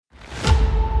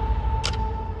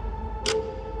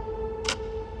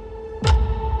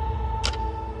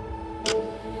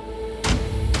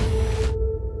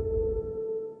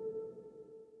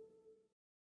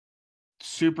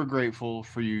super grateful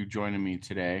for you joining me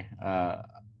today.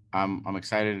 I'm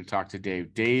excited to talk to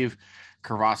Dave. Dave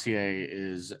Courvoisier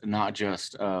is not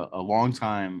just a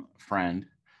longtime friend,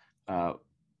 uh,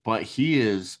 but he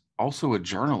is also a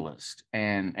journalist,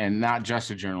 and not just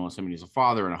a journalist. I mean, he's a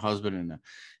father and a husband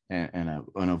and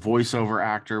a voiceover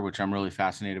actor, which I'm really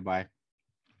fascinated by.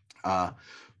 Uh,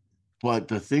 But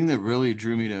the thing that really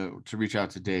drew me to reach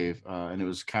out to Dave, and it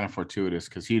was kind of fortuitous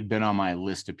because he had been on my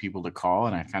list of people to call,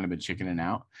 and I kind of been chickening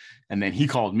out. And then he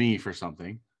called me for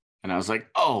something, and I was like,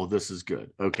 "Oh, this is good.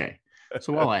 Okay."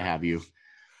 So while I have you,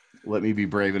 let me be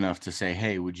brave enough to say,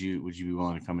 "Hey, would you be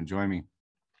willing to come and join me?"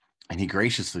 And he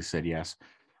graciously said yes.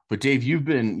 But Dave, you've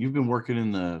been working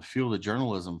in the field of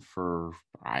journalism for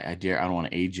I don't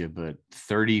want to age you, but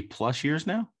 30 plus years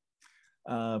now.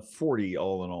 40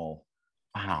 all in all.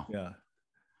 Wow. Yeah.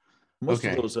 Most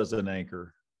of Okay. those as an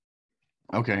anchor.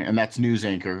 Okay, and that's news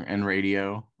anchor and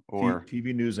radio or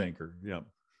TV news anchor. Yeah.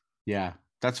 yeah,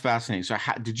 that's fascinating. So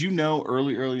did you know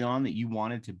early on that you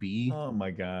wanted to be Oh my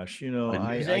gosh. a news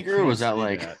I anchor, or can't was that say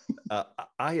like that.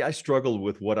 I struggled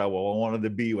with what I wanted to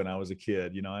be when I was a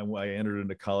kid. I entered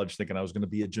into college thinking I was going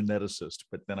to be a geneticist,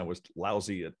 but then I was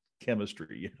lousy at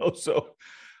chemistry, so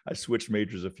I switched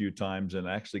majors a few times and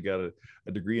actually got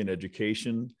a degree in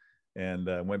education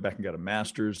and went back and got a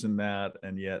master's in that.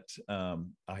 And yet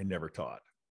I never taught.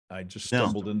 I just no,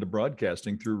 stumbled into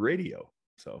broadcasting through radio.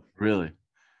 So, really?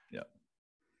 yeah.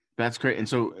 That's great.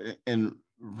 And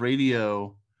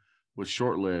radio was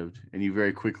short-lived and you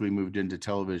very quickly moved into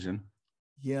television.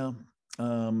 Yeah.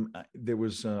 There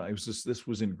was, this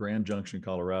was in Grand Junction,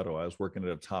 Colorado. I was working at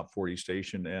a top 40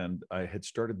 station and I had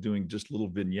started doing just little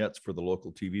vignettes for the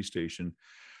local TV station,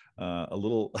 a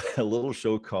little, a little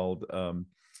show called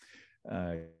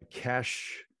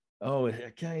Cash. Oh,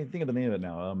 I can't even think of the name of it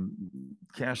now.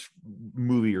 Cash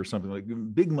movie or something like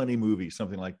Big Money Movie,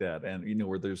 something like that. And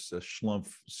where there's a schlumpf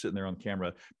sitting there on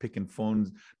camera picking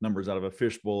phone numbers out of a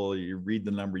fishbowl. You read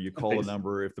the number, you call the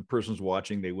number. If the person's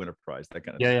watching, they win a prize. That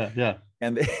kind of thing. Yeah.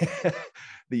 And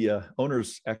the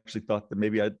owners actually thought that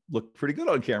maybe I looked pretty good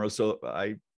on camera, so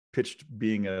I pitched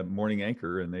being a morning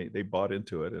anchor, and they bought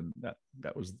into it, and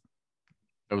that was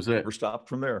it. Never stopped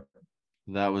from there.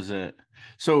 That was it.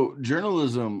 So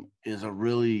journalism is a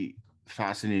really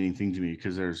fascinating thing to me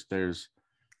because there's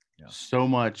Yeah. so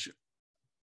much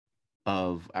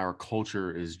of our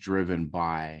culture is driven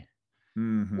by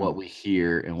what we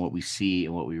hear and what we see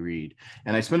and what we read.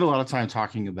 And I spend a lot of time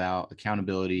talking about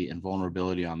accountability and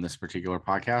vulnerability on this particular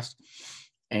podcast.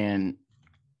 And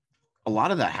a lot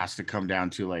of that has to come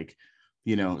down to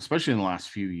especially in the last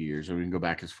few years, or we can go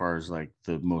back as far as like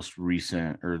the most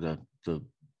recent or the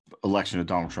election of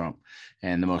Donald Trump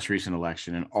and the most recent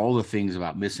election and all the things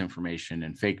about misinformation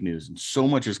and fake news. And so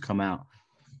much has come out.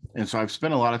 And so I've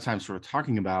spent a lot of time sort of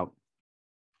talking about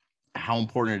how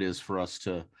important it is for us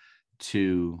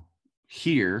to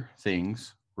hear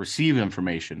things, receive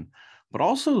information, but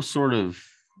also sort of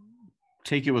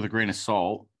take it with a grain of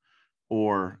salt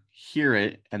or hear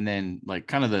it. And then like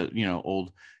kind of the,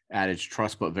 old adage,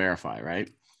 trust but verify.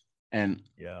 Right. And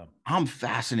Yeah, I'm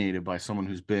fascinated by someone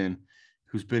who's been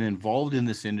involved in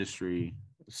this industry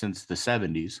since the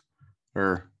 70s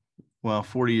or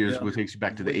 40 years, yeah, which takes you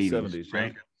back to the late 80s, 70s,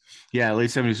 right? Yeah, late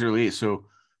 70s, early 80s.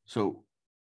 So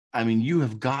I mean, you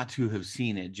have got to have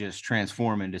seen it just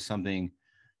transform into something,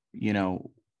 and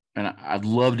I'd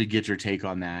love to get your take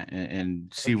on that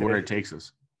and see where it takes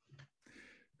us.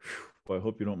 Well, I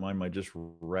hope you don't mind my just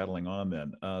rattling on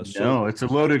then. No, it's a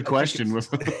loaded question.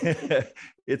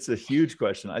 It's a huge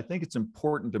question. I think it's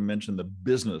important to mention the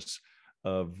business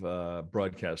of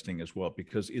broadcasting as well,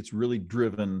 because it's really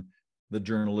driven the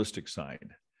journalistic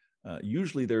side.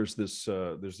 Usually there's this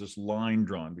line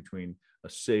drawn between a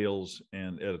sales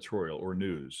and editorial or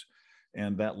news,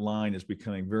 and that line is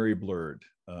becoming very blurred.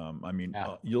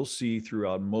 You'll see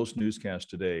throughout most newscasts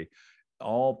today,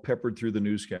 all peppered through the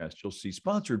newscast, you'll see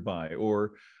sponsored by,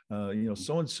 or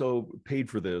so and so paid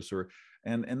for this, or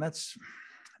and that's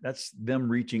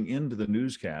them reaching into the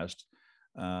newscast,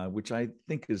 which I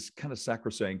think is kind of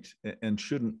sacrosanct and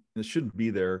shouldn't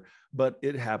be there. But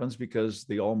it happens because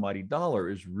the almighty dollar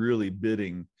is really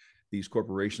bidding these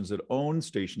corporations that own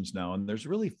stations now. And there's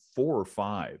really 4 or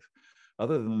 5.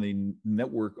 Other than the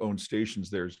network-owned stations,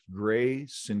 there's Gray,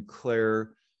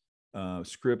 Sinclair,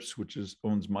 Scripps, which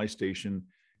owns my station,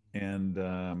 and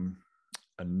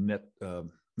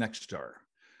Nexstar.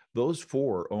 Those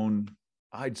 4 own,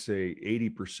 I'd say,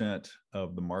 80%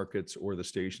 of the markets or the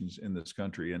stations in this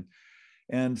country.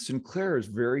 And Sinclair is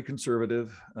very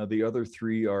conservative. The other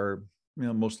 3 are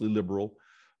mostly liberal.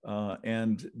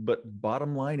 But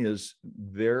bottom line is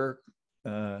their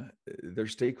their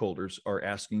stakeholders are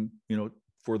asking,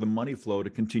 for the money flow to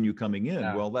continue coming in.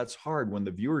 Yeah. Well, that's hard when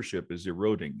the viewership is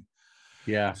eroding.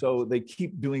 Yeah. So they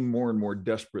keep doing more and more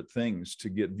desperate things to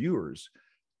get viewers.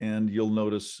 And you'll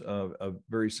notice a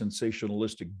very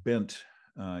sensationalistic bent,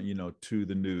 to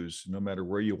the news, no matter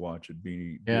where you watch it,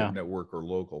 be it network or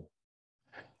local.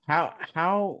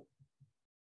 How,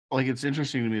 like, it's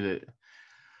interesting to me that,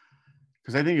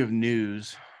 because I think of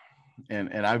news, and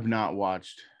I've not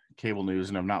watched cable news,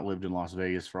 and I've not lived in Las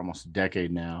Vegas for almost a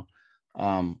decade now.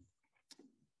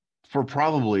 For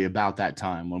probably about that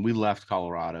time when we left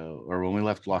Colorado, or when we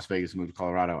left Las Vegas and moved to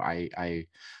Colorado, I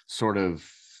sort of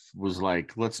was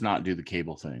like, let's not do the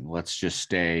cable thing. Let's just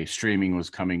stay. Streaming was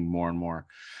coming more and more.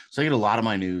 So I get a lot of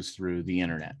my news through the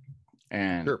internet,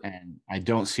 and I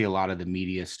don't see a lot of the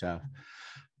media stuff.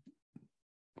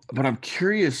 But I'm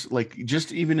curious, like,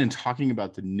 just even in talking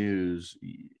about the news,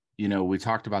 we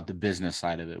talked about the business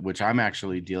side of it, which I'm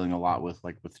actually dealing a lot with,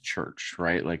 like with church,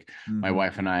 right? Like my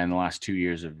wife and I in the last 2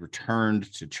 years have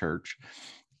returned to church,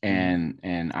 and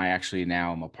I actually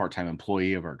now am a part-time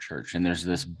employee of our church. And there's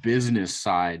this business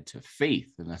side to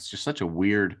faith, and that's just such a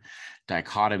weird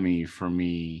dichotomy for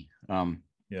me. I'm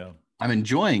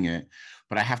enjoying it,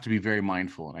 but I have to be very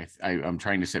mindful, and I'm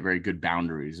trying to set very good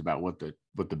boundaries about what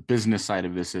the business side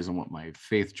of this is and what my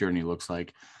faith journey looks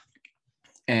like.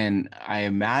 And I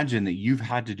imagine that you've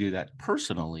had to do that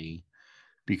personally,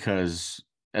 because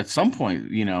at some point,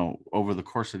 over the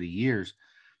course of the years,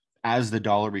 as the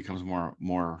dollar becomes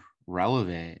more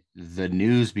relevant, the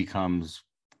news becomes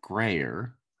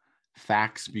grayer,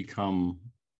 facts become.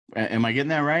 Am I getting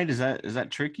that right? Is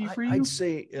that tricky for you? I'd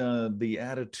say the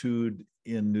attitude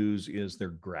in news is they're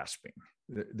grasping.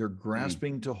 They're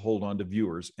grasping to hold on to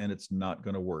viewers, and it's not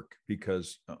going to work,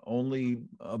 because only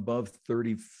above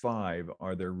 35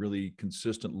 are there really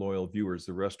consistent, loyal viewers.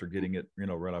 The rest are getting it,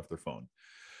 right off their phone.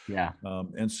 Yeah.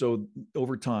 And so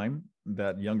over time,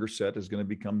 that younger set is going to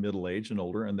become middle-aged and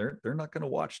older, and they're not going to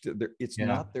watch. It's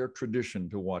not their tradition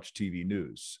to watch TV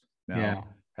news. Now,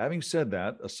 having said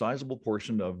that, a sizable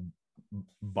portion of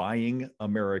buying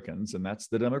Americans, and that's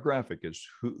the demographic,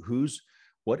 is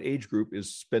what age group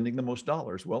is spending the most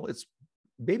dollars? Well, it's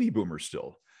baby boomers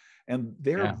still, and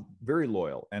they're very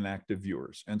loyal and active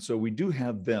viewers. And so we do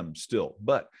have them still.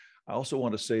 But I also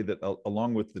want to say that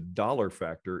along with the dollar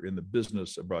factor in the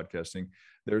business of broadcasting,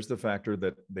 there's the factor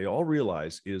that they all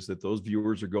realize is that those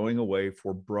viewers are going away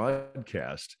for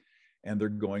broadcast, and they're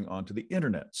going onto the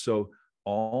internet. So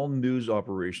all news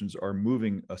operations are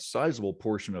moving a sizable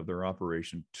portion of their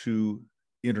operation to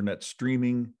internet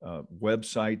streaming,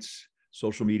 websites,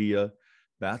 social media.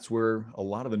 That's where a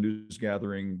lot of the news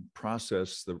gathering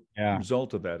process, the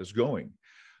result of that, is going.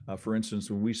 For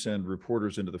instance, when we send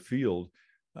reporters into the field,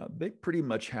 they pretty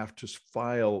much have to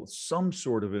file some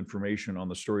sort of information on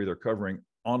the story they're covering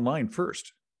online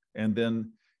first. And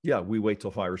then, we wait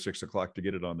till 5 or 6 o'clock to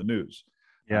get it on the news.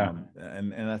 And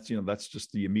that's, that's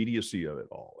just the immediacy of it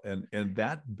all. And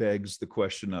that begs the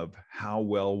question of how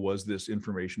well was this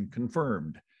information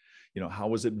confirmed? How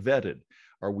was it vetted?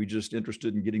 Are we just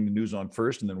interested in getting the news on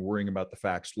first and then worrying about the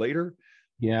facts later?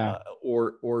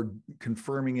 Or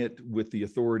confirming it with the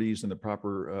authorities and the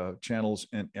proper channels,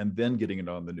 and then getting it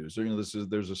on the news.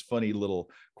 There's this funny little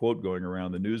quote going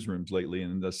around the newsrooms lately,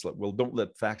 and that's like, well, don't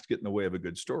let facts get in the way of a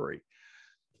good story.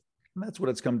 And that's what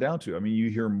it's come down to. I mean, you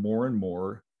hear more and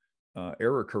more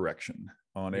error correction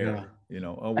on air.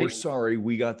 We're sorry,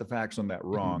 we got the facts on that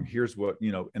wrong. Here's what,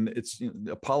 and it's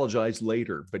apologize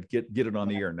later, but get it on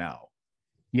the air now.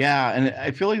 Yeah, and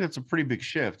I feel like that's a pretty big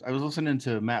shift. I was listening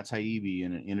to Matt Taibbi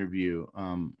in an interview,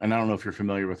 and I don't know if you're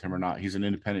familiar with him or not. He's an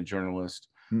independent journalist.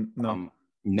 No.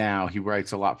 Now he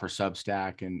writes a lot for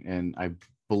Substack, and I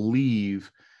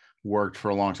believe worked for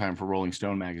a long time for Rolling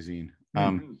Stone magazine.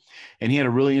 And he had a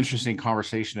really interesting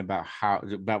conversation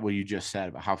about what you just said,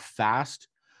 about how fast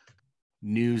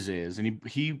news is, and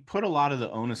he put a lot of the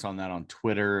onus on that on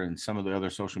Twitter and some of the other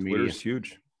social media. Twitter's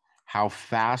huge. How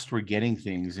fast we're getting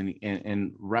things,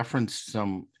 and referenced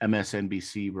some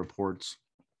MSNBC reports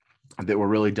that were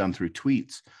really done through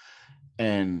tweets,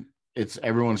 and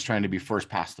everyone's trying to be first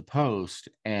past the post,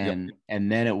 and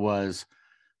then it was,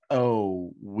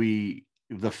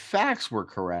 the facts were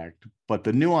correct, but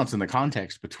the nuance and the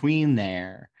context between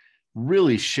there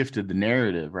really shifted the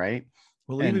narrative, right?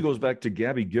 Well, it even goes back to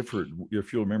Gabby Gifford.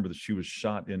 If you'll remember that she was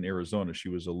shot in Arizona. She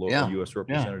was a U.S.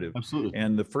 representative. Absolutely.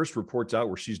 And the first report's out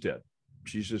where she's dead.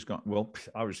 She's just gone. Well,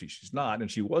 obviously she's not,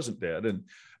 and she wasn't dead.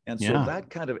 And so that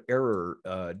kind of error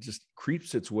just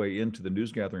creeps its way into the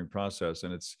news gathering process,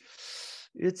 and it's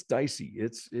dicey.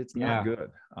 It's not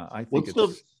good. I think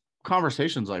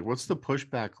conversations like? What's the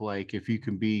pushback like, if you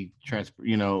can be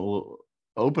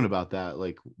open about that,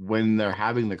 like when they're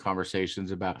having the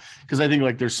conversations about, because I think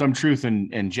like there's some truth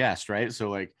in jest, right? So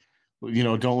like,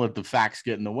 don't let the facts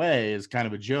get in the way is kind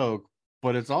of a joke,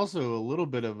 but it's also a little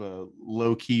bit of a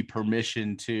low-key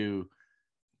permission to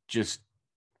just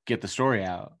get the story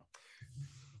out.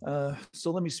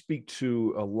 So let me speak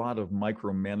to a lot of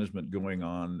micromanagement going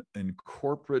on in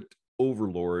corporate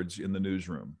overlords in the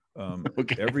newsroom.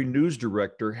 Okay. Every news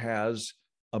director has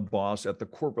a boss at the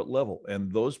corporate level, and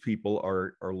those people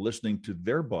are listening to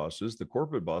their bosses, the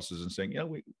corporate bosses, and saying,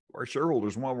 our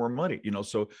shareholders want more money,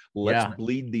 so let's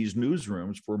bleed these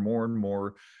newsrooms for more and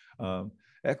more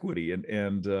equity,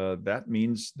 and that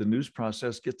means the news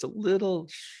process gets a little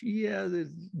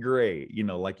gray,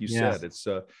 like you said. It's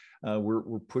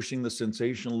we're pushing the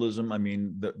sensationalism. I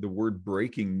mean, the word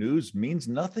breaking news means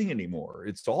nothing anymore.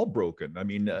 It's all broken. I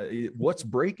mean, what's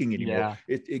breaking anymore?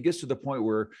 It gets to the point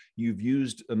where you've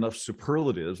used enough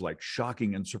superlatives like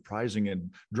shocking and surprising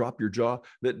and drop your jaw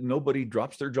that nobody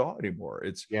drops their jaw anymore.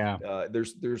 It's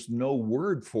there's no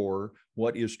word for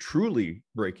what is truly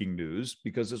breaking news,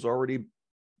 because it's already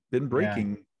been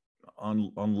breaking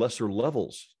on lesser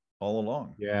levels all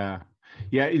along.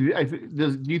 Do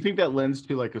you think that lends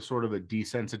to like a sort of a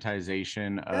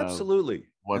desensitization of absolutely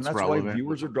what's and that's relevant, why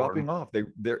viewers are dropping off?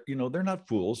 They're not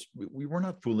fools. We were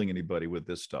not fooling anybody with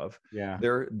this stuff.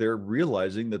 They're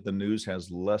realizing that the news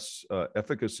has less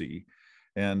efficacy.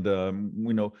 And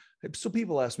so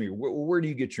people ask me, where do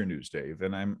you get your news, Dave?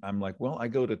 And I'm like, well, I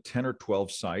go to 10 or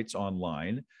 12 sites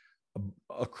online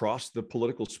across the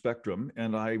political spectrum,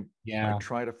 and I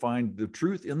try to find the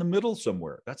truth in the middle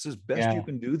somewhere. That's as best you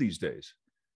can do these days.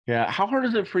 How hard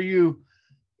is it for you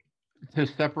to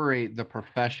separate the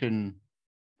profession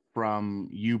from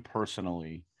you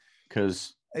personally?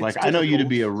 Because I know you to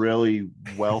be a really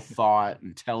well thought,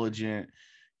 intelligent,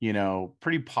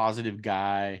 pretty positive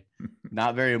guy,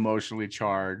 not very emotionally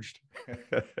charged.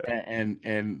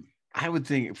 and I would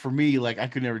think, for me, like, I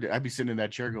could never do, I'd be sitting in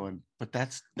that chair going, but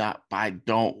that's not,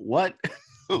 what?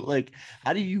 Like,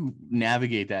 how do you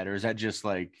navigate that? Or is that just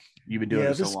like, you've been doing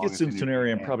it so long? Yeah, this gets into an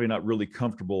area I'm probably not really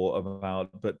comfortable about,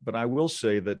 but I will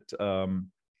say that,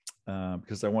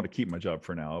 because I want to keep my job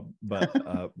for now,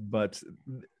 but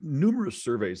numerous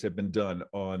surveys have been done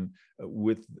on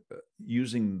with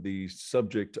using the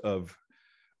subject of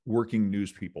working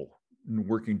news people,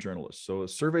 working journalists. So a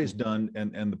survey is done,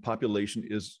 and the population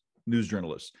is news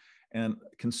journalists, and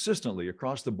consistently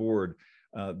across the board,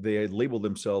 they label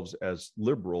themselves as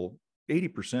liberal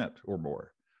 80% or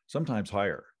more, sometimes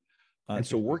higher.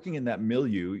 So working in that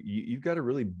milieu, you've got to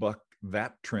really buck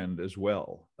that trend as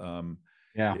well.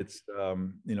 It's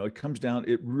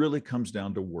it really comes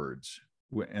down to words,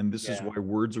 and this is why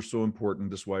words are so important.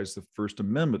 This is why the First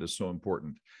Amendment is so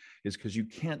important, is because you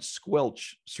can't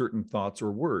squelch certain thoughts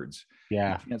or words.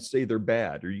 You can't say they're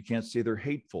bad, or you can't say they're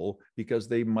hateful, because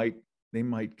they might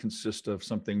consist of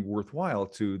something worthwhile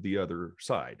to the other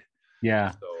side.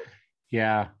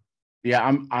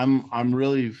 I'm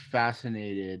really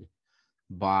fascinated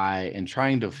by and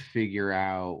trying to figure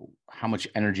out how much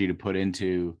energy to put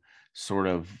into sort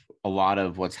of a lot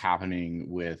of what's happening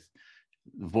with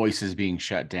voices being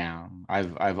shut down.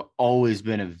 I've always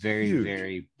been a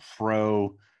very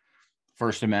pro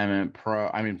First Amendment, pro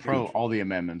all the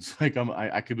amendments. Like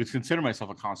I could consider myself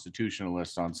a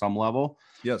constitutionalist on some level.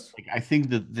 Yes. Like, I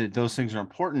think that those things are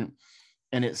important.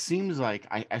 And it seems like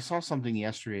I saw something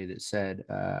yesterday that said,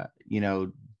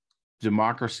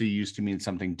 democracy used to mean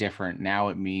something different. Now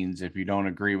it means if you don't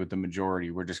agree with the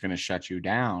majority, we're just going to shut you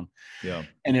down.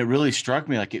 And it really struck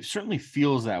me, like, it certainly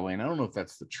feels that way. And I don't know if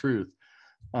that's the truth.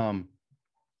 But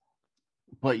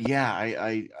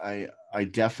I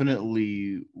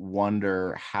definitely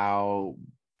wonder how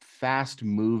fast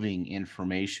moving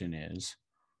information is.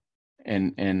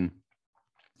 And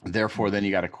therefore, then you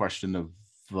got to question the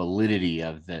validity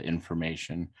of the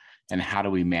information, and how do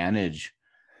we manage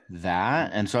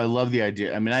that? And so I love the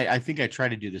idea. I mean, I think I try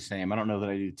to do the same. I don't know that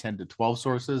I do 10 to 12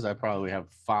 sources. I probably have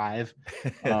 5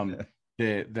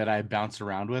 that I bounce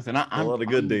around with. And I'm on a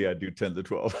good day, I do 10 to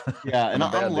 12. And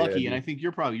I'm lucky. And I think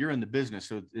you're in the business,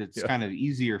 so it's kind of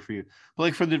easier for you. But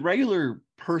like, for the regular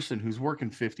person who's working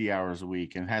 50 hours a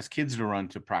week and has kids to run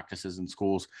to practices and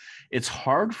schools, it's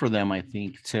hard for them, I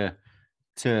think, to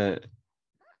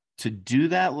do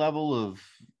that level of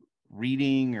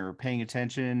reading or paying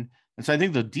attention. And so I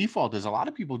think the default is a lot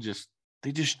of people just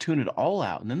tune it all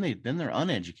out, and then they're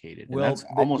uneducated. And that's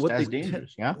almost as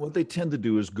dangerous. What they tend to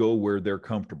do is go where they're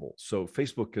comfortable. So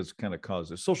Facebook has kind of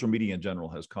caused this. Social media in general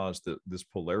has caused this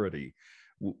polarity,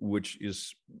 which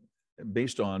is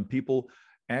based on people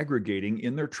aggregating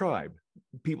in their tribe,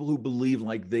 people who believe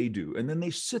like they do. And then they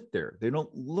sit there. They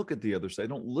don't look at the other side. They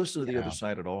don't listen to the other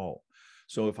side at all.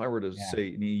 So if I were to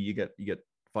say, you get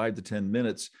 5 to 10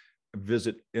 minutes,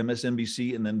 visit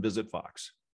MSNBC and then visit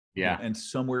Fox. Yeah. And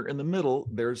somewhere in the middle,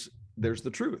 there's the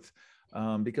truth,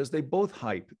 because they both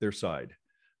hype their side.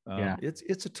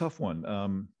 It's a tough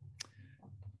one.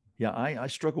 I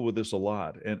struggle with this a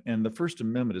lot. And the First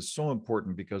Amendment is so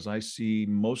important because I see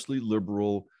mostly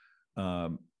liberal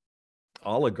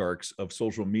oligarchs of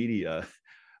social media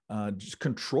just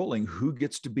controlling who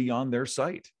gets to be on their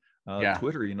site.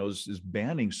 Twitter, is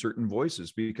banning certain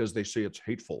voices because they say it's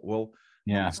hateful. Well,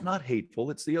 it's not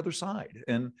hateful. It's the other side.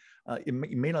 And it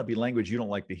may not be language you don't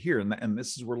like to hear. And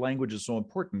this is where language is so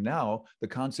important. Now, the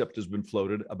concept has been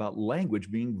floated about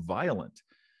language being violent.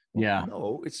 Well,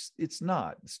 no, it's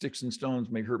not. Sticks and stones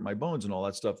may hurt my bones and all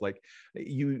that stuff. Like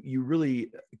you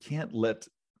really can't let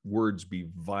words be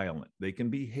violent. They can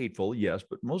be hateful, yes,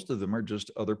 but most of them are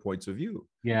just other points of view.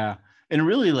 Yeah. And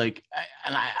really, like,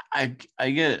 I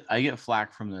get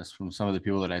flack from this from some of the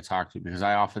people that I talk to, because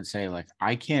I often say, like,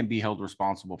 I can't be held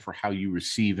responsible for how you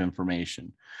receive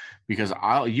information, because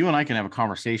you and I can have a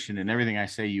conversation and everything I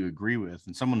say you agree with,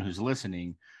 and someone who's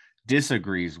listening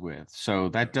disagrees with. So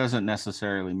that doesn't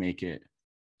necessarily make it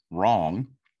wrong.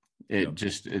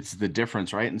 It's the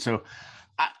difference, right? And so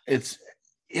I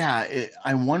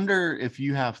wonder if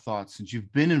you have thoughts, since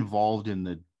you've been involved in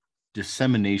the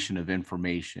dissemination of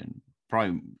information,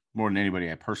 probably more than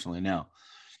anybody I personally know.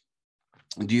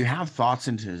 Do you have thoughts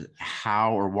into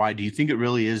how or why do you think it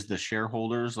really is the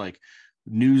shareholders? Like,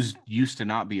 news used to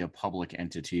not be a public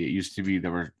entity. It used to be,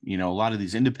 there were, a lot of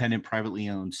these independent, privately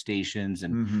owned stations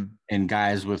and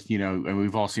guys with, and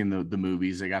we've all seen the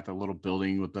movies. They got the little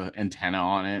building with the antenna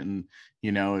on it, and,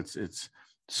 it's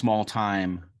small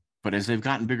time. But as they've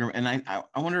gotten bigger, and I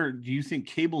wonder, do you think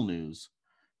cable news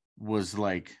was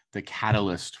like the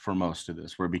catalyst for most of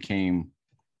this, where it became?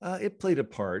 It played a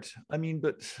part. I mean,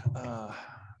 but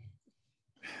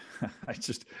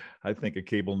I think of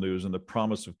cable news, and the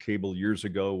promise of cable years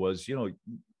ago was,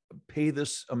 pay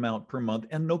this amount per month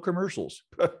and no commercials.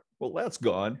 Well, that's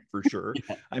gone for sure.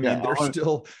 I mean,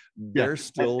 they're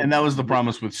still, and that was the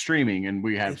promise with streaming, and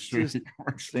we have streaming.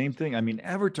 Same thing. I mean,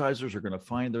 advertisers are going to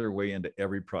find their way into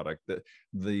every product.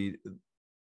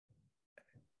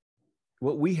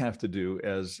 What we have to do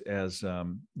as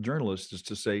journalists is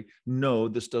to say, no,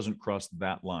 this doesn't cross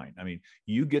that line. I mean,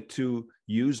 you get to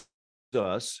use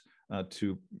us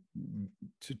to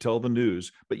tell the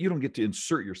news, but you don't get to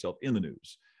insert yourself in the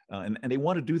news. And they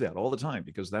want to do that all the time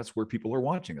because that's where people are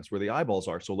watching. That's where the eyeballs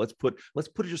are. So let's put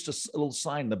just a little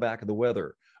sign in the back of the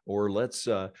weather, or let's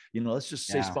just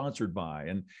say sponsored by.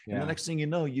 And the next thing you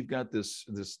know, you've got this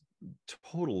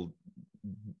total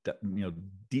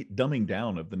dumbing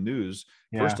down of the news.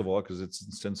 First of all, because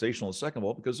it's sensational. Second of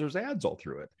all, because there's ads all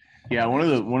through it. Yeah,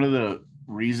 one of the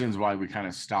reasons why we kind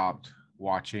of stopped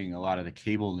watching a lot of the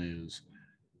cable news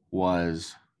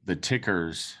was the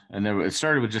tickers, and then it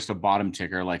started with just a bottom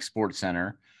ticker like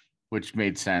SportsCenter, which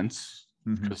made sense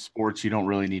because sports, you don't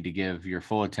really need to give your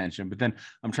full attention. But then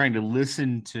I'm trying to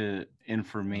listen to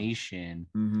information,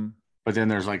 but then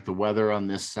there's like the weather on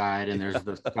this side, and there's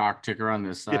the stock ticker on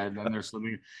this side, and then there's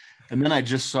something. And then I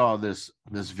just saw this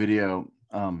video,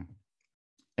 and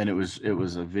it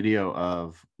was a video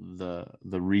of the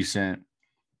recent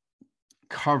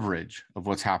coverage of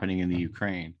what's happening in the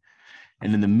Ukraine.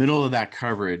 And in the middle of that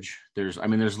coverage, there's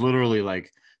literally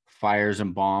like fires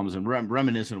and bombs, and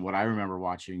reminiscent of what I remember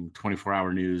watching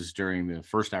 24-hour news during the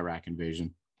first Iraq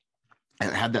invasion.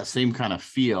 It had that same kind of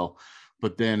feel,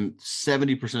 but then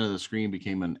 70% of the screen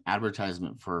became an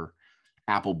advertisement for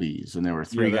Applebee's, and there were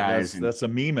three guys. That's a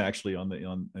meme actually on the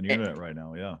internet right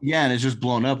now. Yeah, and it's just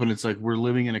blown up, and it's like we're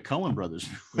living in a Coen Brothers.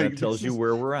 That tells you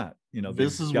where we're at.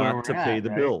 This is where we're to pay the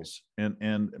bills,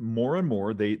 and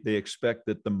more they expect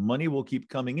that the money will keep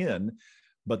coming in,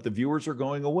 but the viewers are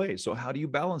going away. So how do you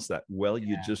balance that? Well,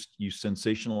 you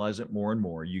sensationalize it more and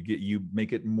more. You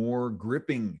make it more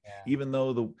gripping, even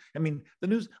though the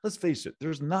news, let's face it,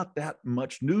 there's not that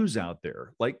much news out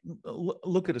there. Like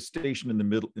look at a station in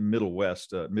the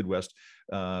Midwest.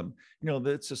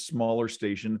 That's a smaller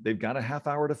station. They've got a half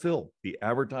hour to fill. The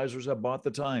advertisers have bought the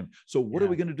time. So what are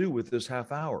we going to do with this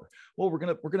half hour? Well, we're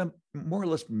going to more or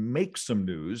less make some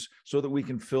news so that we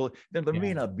can fill. There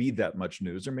may not be that much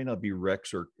news. There may not be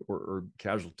wrecks or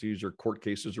casualties or court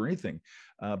cases or anything,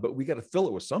 but we got to fill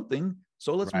it with something.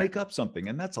 So let's make up something,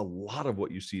 and that's a lot of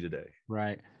what you see today.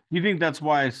 Right. You think that's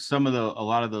why a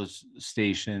lot of those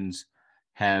stations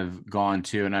have gone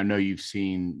to, and I know you've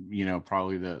seen,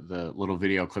 probably the little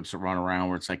video clips that run around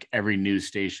where it's like every news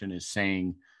station is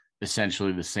saying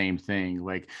essentially the same thing.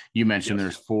 Like you mentioned,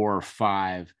 Yes. there's 4 or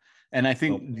 5, and I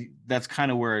think Well, that's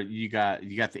kind of where you got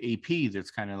the AP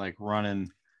that's kind of like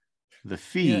running the yeah,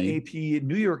 feed. AP,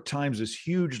 New York Times is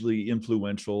hugely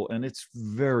influential and it's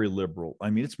very liberal. I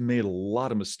mean, it's made a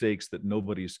lot of mistakes that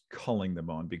nobody's culling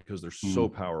them on because they're so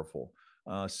powerful.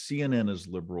 CNN is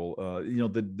liberal.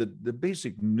 The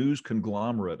basic news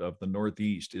conglomerate of the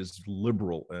Northeast is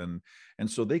liberal, and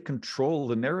so they control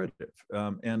the narrative.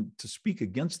 And to speak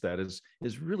against that is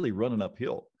really running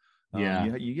uphill.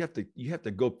 Yeah. You have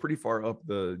to go pretty far up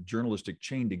the journalistic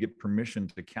chain to get permission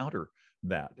to counter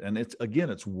that. And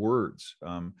it's words.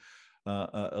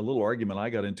 A little argument I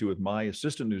got into with my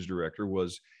assistant news director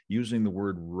was using the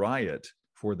word riot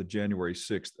for the January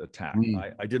 6th attack.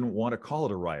 I didn't want to call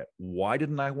it a riot. Why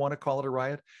didn't I want to call it a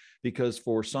riot? Because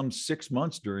for some 6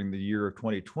 months during the year of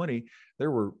 2020,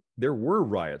 there were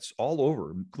riots all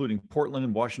over, including Portland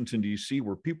and Washington, D.C.,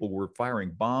 where people were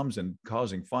firing bombs and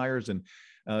causing fires and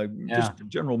just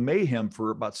general mayhem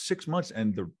for about 6 months.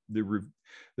 And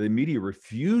the media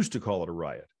refused to call it a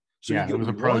riot. So you get it was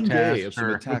a one day of some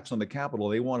or... attacks on the Capitol.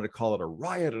 They wanted to call it a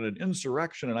riot and an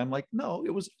insurrection. And I'm like, no,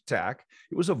 it was an attack.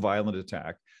 It was a violent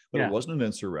attack, but it wasn't an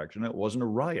insurrection. It wasn't a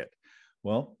riot.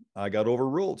 Well, I got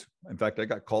overruled. In fact, I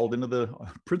got called into the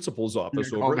principal's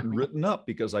office over it and written up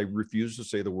because I refused to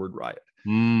say the word riot.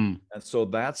 And so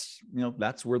that's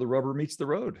where the rubber meets the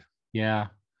road. Yeah.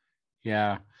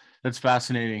 Yeah. That's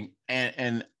fascinating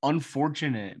and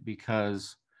unfortunate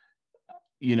because,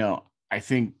 I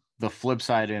think the flip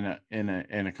side in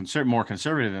a more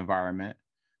conservative environment,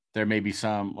 there may be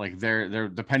some like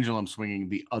the pendulum swinging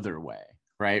the other way,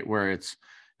 right? Where it's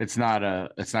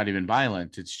not even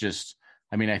violent. It's just,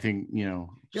 I think,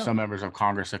 some members of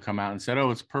Congress have come out and said,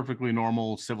 oh, it's perfectly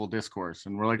normal civil discourse.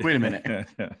 And we're like, wait a minute,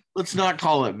 let's not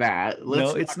call it that.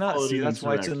 No, it's not. See, that's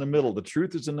why it's in the middle. The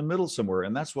truth is in the middle somewhere.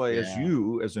 And that's why as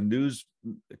a news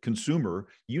consumer,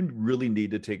 you really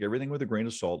need to take everything with a grain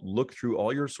of salt, look through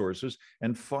all your sources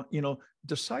and,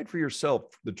 decide for yourself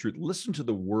the truth. Listen to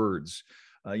the words.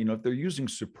 If they're using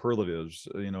superlatives,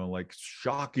 like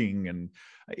shocking and,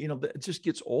 it just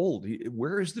gets old.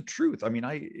 Where is the truth?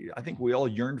 I think we all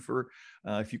yearned for,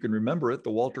 if you can remember it,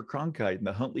 the Walter Cronkite and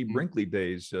the Huntley Brinkley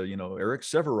days, Eric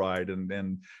Sevareid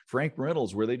and Frank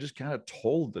Reynolds, where they just kind of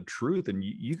told the truth and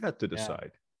you got to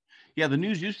decide. Yeah. The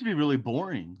news used to be really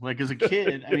boring. Like as a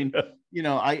kid,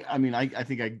 I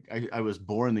think I was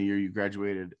born the year you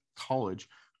graduated college.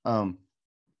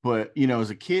 But,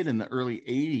 as a kid in the early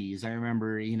 80s, I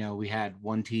remember, we had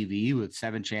one TV with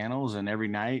 7 channels and every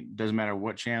night, doesn't matter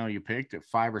what channel you picked, at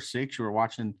 5 or 6, you were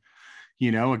watching,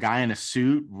 a guy in a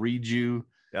suit read you,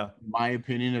 my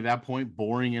opinion at that point,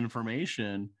 boring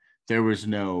information. There was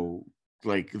no,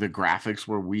 like the graphics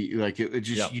were you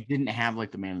didn't have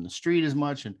like the man in the street as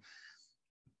much. And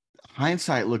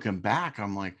hindsight looking back,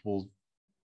 I'm like, well,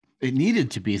 it needed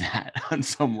to be that on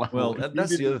some level. Well,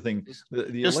 that's the other thing. The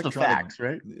just the facts,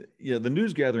 right? Yeah, the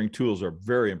news gathering tools are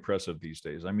very impressive these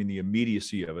days. The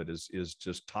immediacy of it is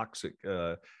just toxic,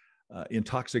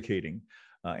 intoxicating,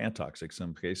 and toxic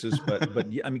some cases.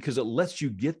 But yeah, because it lets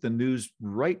you get the news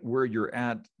right where you're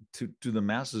at to the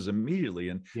masses immediately,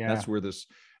 and that's where this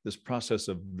process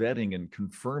of vetting and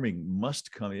confirming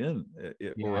must come in,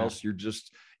 or else you're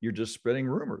just spreading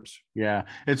rumors. Yeah,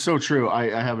 it's so true. I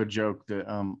have a joke that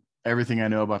everything I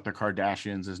know about the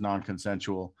Kardashians is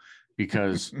non-consensual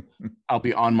because I'll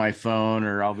be on my phone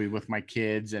or I'll be with my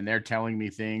kids and they're telling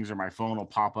me things, or my phone will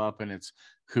pop up and it's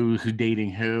who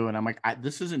dating who. And I'm like,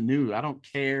 this isn't new. I don't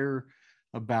care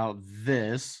about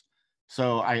this.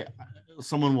 So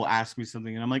someone will ask me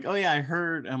something and I'm like, oh yeah, I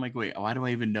heard. And I'm like, wait, why do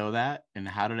I even know that? And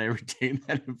how did I retain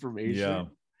that information? Yeah.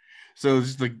 So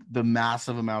it's just the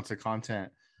massive amounts of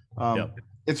content.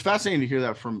 It's fascinating to hear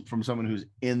that from someone who's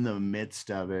in the midst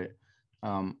of it.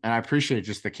 And I appreciate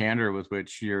just the candor with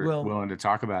which you're willing to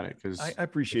talk about it, because I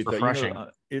appreciate it's refreshing.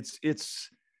 It's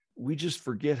we just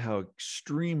forget how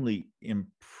extremely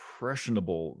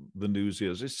impressionable the news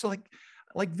is. It's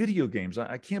like video games.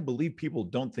 I can't believe people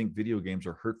don't think video games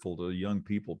are hurtful to young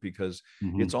people, because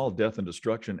it's all death and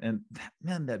destruction. And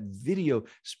that video,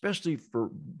 especially for,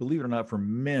 believe it or not, for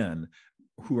men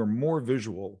who are more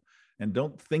visual and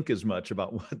don't think as much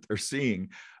about what they're seeing,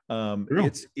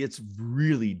 it's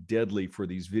really deadly for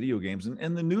these video games.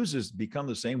 And the news has become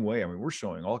the same way. We're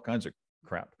showing all kinds of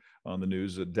crap on the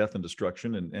news, death and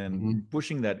destruction, and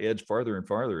pushing that edge farther and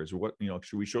farther. Is what,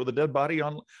 should we show the dead body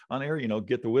on air?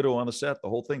 Get the widow on the set, the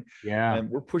whole thing. Yeah. And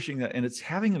we're pushing that, and it's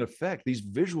having an effect. These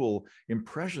visual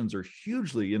impressions are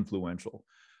hugely influential.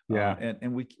 Yeah.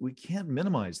 And we can't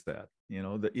minimize that.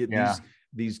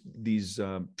 These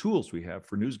tools we have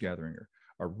for news gathering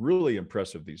are really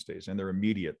impressive these days, and they're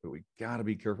immediate, but we got to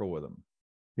be careful with them.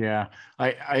 Yeah,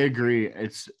 I agree.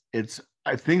 It's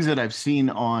things that I've seen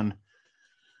on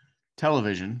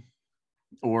television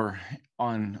or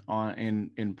on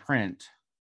in print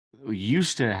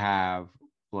used to have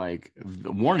like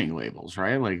the warning labels,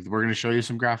 right? Like, we're going to show you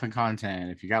some graphic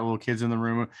content if you got little kids in the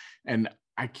room, and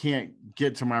I can't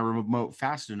get to my remote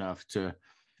fast enough to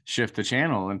shift the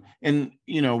channel. And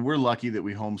we're lucky that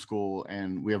we homeschool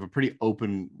and we have a pretty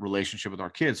open relationship with our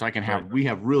kids, so I can have we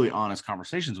have really honest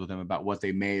conversations with them about what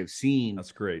they may have seen.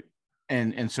 That's great.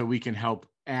 And so we can help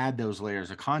add those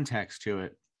layers of context to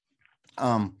it.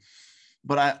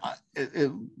 But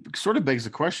it sort of begs the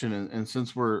question, and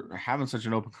since we're having such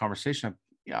an open conversation,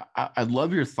 I'd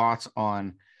love your thoughts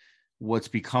on what's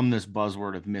become this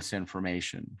buzzword of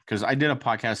misinformation. Because I did a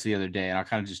podcast the other day, and I'll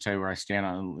kind of just tell you where I stand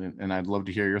on, and I'd love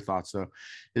to hear your thoughts. Though,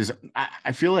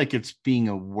 I feel like it's being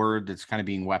a word that's kind of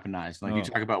being weaponized. Like, you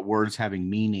talk about words having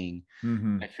meaning.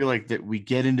 I feel like that we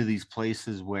get into these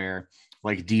places where,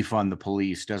 like, defund the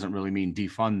police doesn't really mean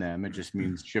defund them. It just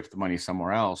means shift the money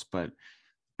somewhere else. But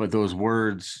those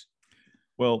words,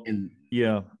 or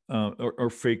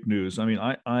fake news. I mean,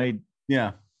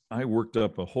 I worked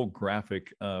up a whole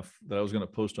graphic that I was going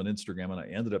to post on Instagram, and I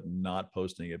ended up not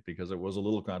posting it because it was a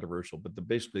little controversial. But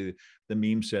basically the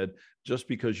meme said, just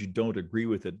because you don't agree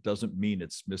with it doesn't mean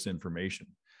it's misinformation.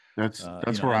 That's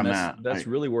where I'm at. That's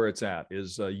really where it's at.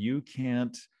 Is you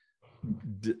can't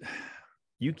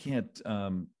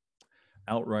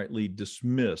outrightly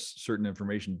dismiss certain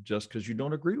information just because you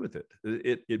don't agree with it.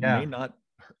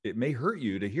 It may hurt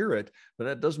you to hear it, but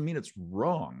that doesn't mean it's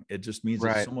wrong. It just means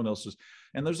it's someone else's.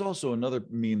 And there's also another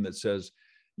meme that says,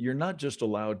 you're not just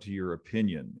allowed to your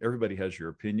opinion. Everybody has your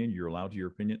opinion. You're allowed to your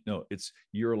opinion. No,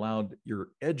 you're allowed your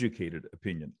educated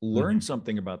opinion. Learn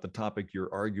something about the topic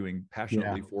you're arguing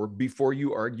passionately for before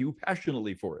you argue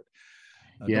passionately for it.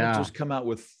 Don't just come out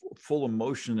with full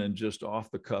emotion and just off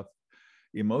the cuff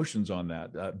emotions on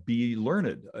that. Be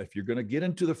learned. If you're going to get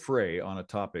into the fray on a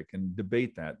topic and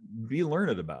debate that, be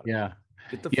learned about it.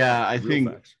 Get the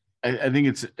facts, I think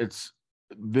it's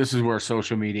this is where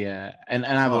social media, and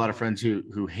I have a lot of friends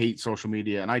who hate social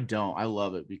media, and I don't. I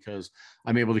love it because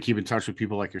I'm able to keep in touch with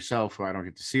people like yourself who I don't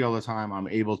get to see all the time. I'm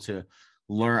able to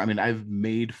learn. I mean, I've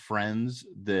made friends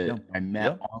that I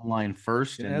met online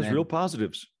first. It has real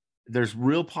positives. There's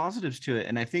real positives to it.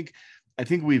 And I think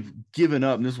we've given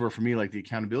up, and this is where for me, like, the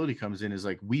accountability comes in, is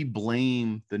like, we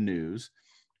blame the news,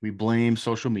 we blame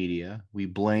social media, we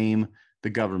blame the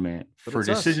government for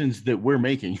decisions that we're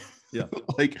making.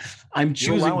 Like, I'm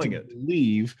choosing to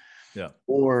believe.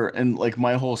 And like,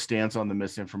 my whole stance on the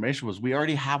misinformation was, we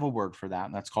already have a word for that,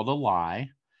 and that's called a lie.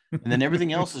 And then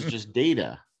everything else is just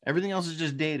data. Everything else is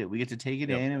just data. We get to take it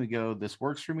in and we go, this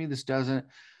works for me, this doesn't,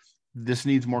 this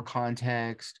needs more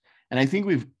context. And I think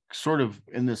we've sort of,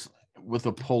 in this, with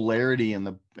the polarity and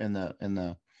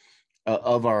the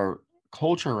of our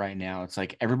culture right now, it's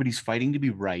like everybody's fighting to be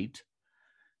right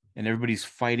and everybody's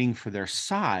fighting for their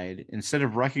side, instead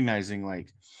of recognizing,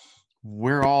 like,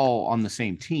 we're all on the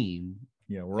same team.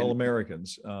 We're all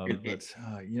Americans. This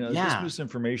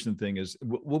misinformation thing is,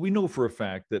 well, we know for a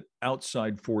fact that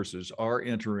outside forces are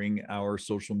entering our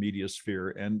social media sphere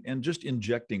and just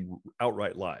injecting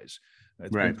outright lies.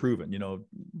 It's been proven,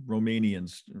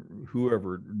 Romanians,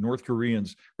 whoever, North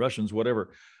Koreans, Russians,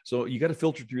 whatever. So you got to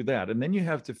filter through that. And then you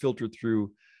have to filter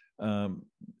through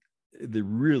the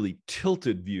really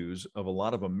tilted views of a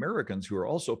lot of Americans who are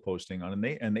also posting on,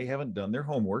 and they haven't done their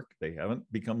homework. They haven't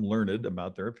become learned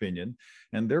about their opinion,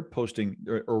 and they're posting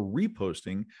or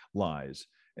reposting lies.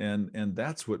 And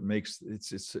that's what makes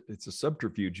it's a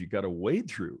subterfuge you got to wade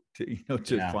through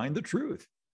to find the truth.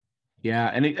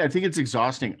 Yeah. And I think it's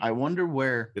exhausting. I wonder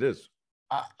where it is.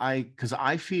 Because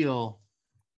I feel,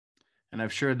 and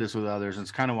I've shared this with others, and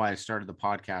it's kind of why I started the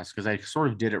podcast, because I sort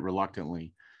of did it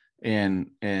reluctantly. And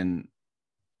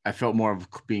I felt more of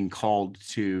being called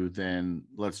to than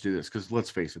let's do this. Because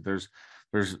let's face it, there's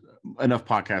enough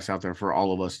podcasts out there for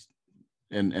all of us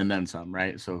and then some,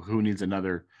 right? So who needs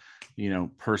another,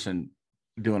 person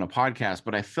doing a podcast?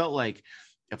 But I felt like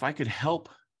if I could help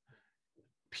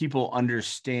people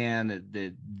understand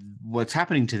that what's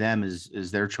happening to them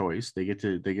is their choice. They get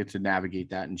to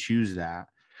navigate that and choose that,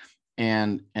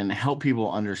 and help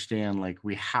people understand, like,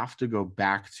 we have to go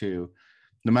back to,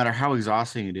 no matter how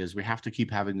exhausting it is, we have to keep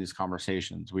having these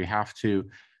conversations. We have to,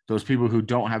 those people who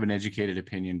don't have an educated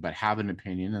opinion, but have an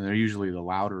opinion, and they're usually the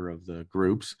louder of the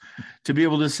groups, to be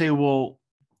able to say, well,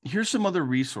 here's some other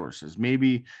resources,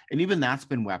 maybe. And even that's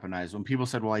been weaponized when people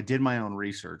said, well, I did my own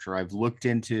research, or I've looked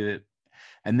into it.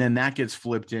 And then that gets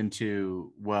flipped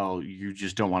into, well, you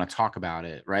just don't want to talk about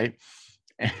it. Right.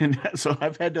 And so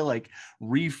I've had to like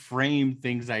reframe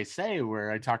things I say,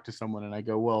 where I talk to someone and I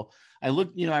go, well, I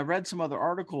looked, I read some other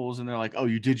articles, and they're like, oh,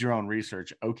 you did your own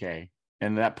research. Okay.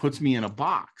 And that puts me in a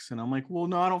box. And I'm like, well,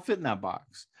 no, I don't fit in that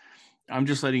box. I'm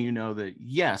just letting you know that,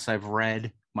 yes, I've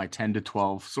read my 10 to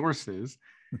 12 sources.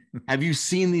 Have you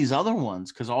seen these other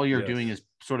ones? Because all you're doing is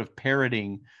sort of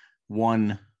parroting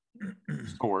one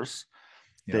source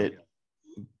that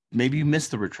maybe you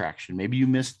missed the retraction, maybe you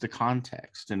missed the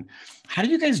context. And how do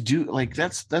you guys do, like,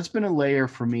 that's been a layer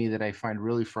for me that I find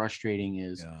really frustrating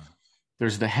is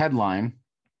there's the headline,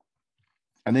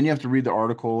 and then you have to read the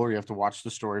article or you have to watch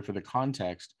the story for the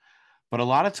context. But a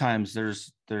lot of times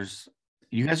there's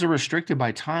you guys are restricted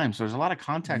by time, so there's a lot of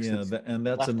context. And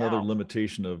that's another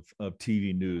limitation of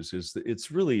TV news, is that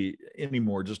it's really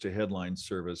anymore just a headline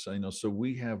service. I know. So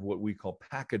we have what we call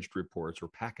packaged reports or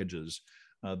packages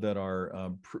that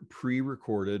are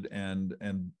pre-recorded and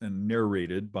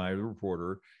narrated by the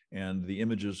reporter, and the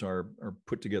images are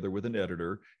put together with an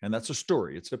editor, and that's a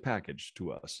story. It's a package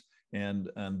to us, and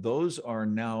those are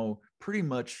now pretty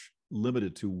much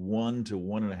limited to 1 to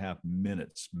 1.5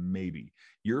 minutes, maybe.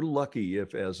 You're lucky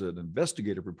if, as an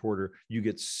investigative reporter, you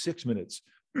get 6 minutes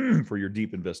for your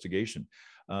deep investigation.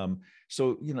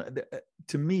 So,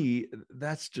 to me,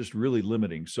 that's just really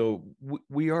limiting. So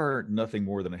we are nothing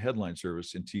more than a headline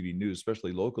service in TV news,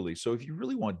 especially locally. So if you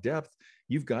really want depth,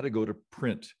 you've got to go to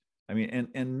print. I mean,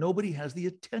 and nobody has the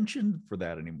attention for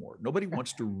that anymore. Nobody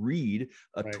wants to read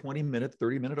a 20-minute,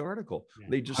 30-minute article.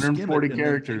 They just 140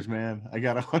 characters, man. I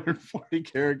got 140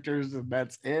 characters, and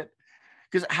that's it.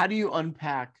 Because how do you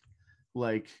unpack,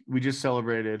 like, we just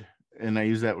celebrated, and I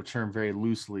use that term very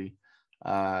loosely,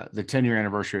 the 10-year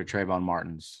anniversary of Trayvon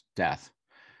Martin's death.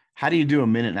 How do you do a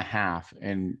minute and a half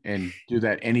and do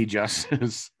that any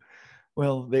justice?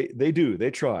 Well, they do.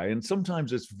 They try, and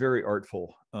sometimes it's very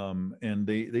artful, and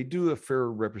they do a fair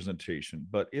representation.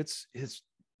 But it's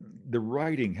the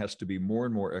writing has to be more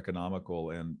and more economical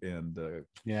and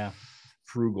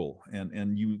frugal,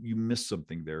 and you miss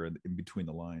something there in between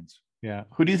the lines. Yeah.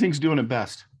 Who do you think's doing it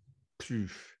best?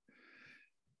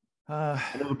 I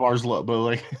know the bar's low, but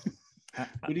like,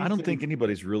 I don't think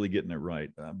anybody's really getting it right,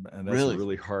 and that's a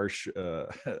really harsh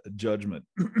judgment.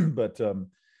 But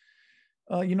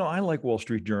I like Wall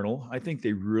Street Journal. I think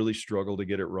they really struggle to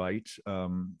get it right.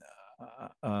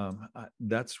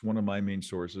 That's one of my main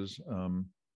sources, and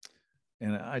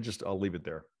I'll leave it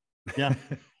there. Yeah.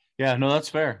 No, that's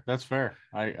fair. That's fair.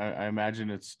 I imagine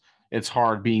it's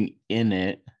hard being in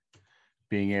it,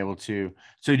 being able to.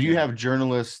 So do you have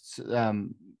journalists?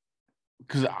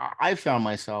 Because I found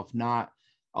myself not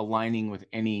aligning with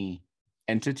any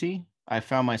entity. I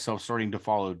found myself starting to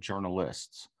follow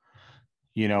journalists,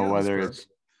 whether it's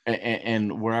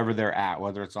and wherever they're at,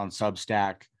 whether it's on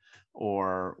Substack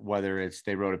or whether it's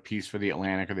they wrote a piece for the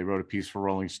Atlantic or they wrote a pice for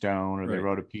Rolling Stone or they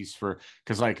wrote a piece for,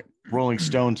 because like Rolling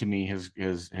Stone to me has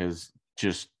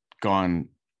just gone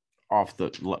off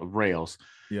the rails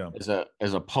as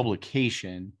a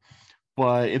publication.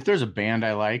 But if there's a band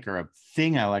I like or a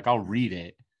thing I like, I'll read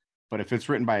it. But if it's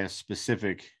written by a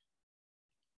specific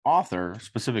author,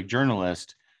 specific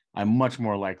journalist, I'm much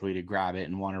more likely to grab it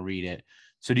and want to read it.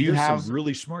 So do you have some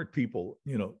really smart people,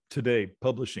 today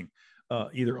publishing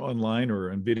either online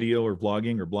or in video or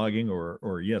blogging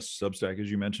or yes, Substack,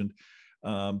 as you mentioned.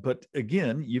 But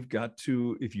again, you've got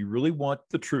to, if you really want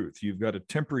the truth, you've got to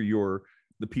temper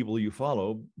the people you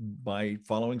follow by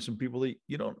following some people that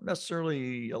you don't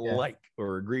necessarily like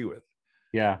or agree with.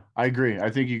 Yeah, I agree. I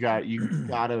think you got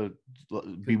to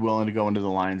be willing to go into the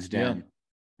lion's den,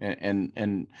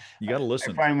 and you got to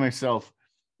listen. I find myself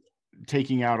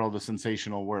taking out all the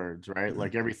sensational words, right?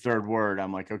 Like every third word,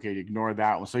 I'm like, okay, ignore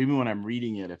that one. So even when I'm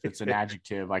reading it, if it's an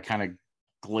adjective, I kind of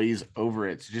glaze over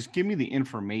it. So just give me the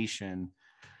information,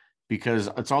 because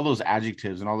it's all those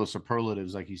adjectives and all those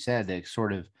superlatives, like you said, that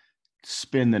sort of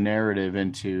spin the narrative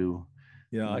into.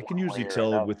 Yeah, I can usually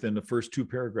tell within the first 2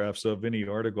 paragraphs of any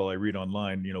article I read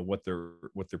online, what their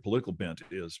political bent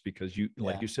is, because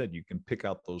like you said, you can pick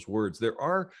out those words. There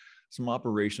are some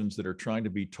operations that are trying to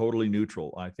be totally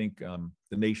neutral. I think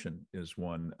The Nation is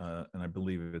one, and I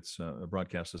believe it's a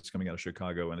broadcast that's coming out of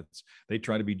Chicago, and they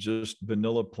try to be just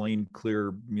vanilla, plain,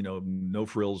 clear, no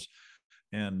frills,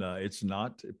 and it's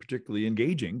not particularly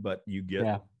engaging, but you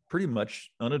get pretty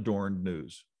much unadorned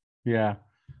news. Yeah.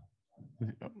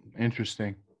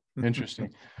 Interesting.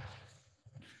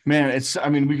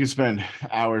 Man, we could spend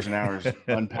hours and hours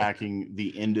unpacking the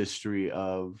industry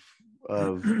of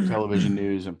television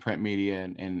news and print media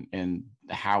and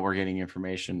how we're getting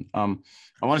information. I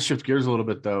want to shift gears a little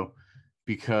bit though,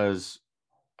 because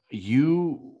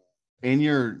you, in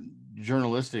your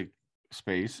journalistic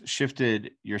space,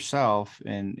 shifted yourself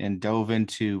and dove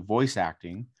into voice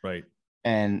acting. Right.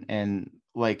 And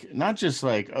like, not just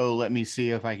like, oh, let me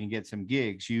see if I can get some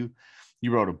gigs. You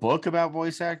wrote a book about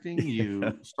voice acting.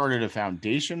 You started a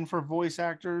foundation for voice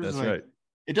actors. That's like, right.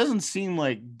 It doesn't seem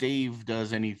like Dave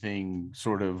does anything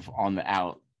sort of on the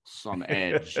outs, on the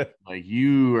edge. Like,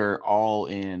 you are all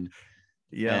in.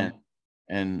 Yeah.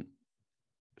 And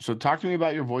so talk to me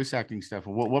about your voice acting stuff.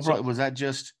 What brought, was that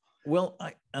just? Well,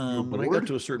 when I got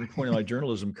to a certain point in my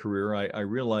journalism career, I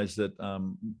realized that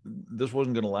this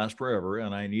wasn't going to last forever,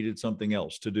 and I needed something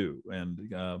else to do.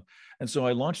 And so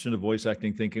I launched into voice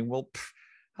acting, thinking, well,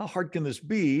 how hard can this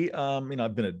be? I've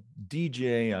been a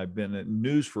DJ, I've been at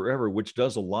news forever, which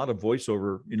does a lot of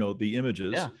voiceover, the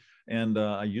images, and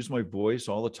I use my voice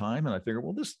all the time. And I figured,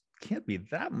 well, this can't be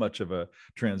that much of a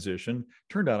transition.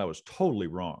 Turned out I was totally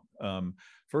wrong.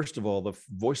 First of all, the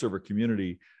voiceover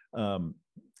community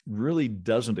really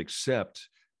doesn't accept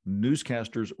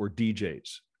newscasters or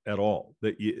DJs at all.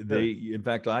 In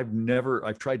fact, I've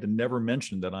tried to never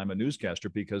mention that I'm a newscaster,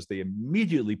 because they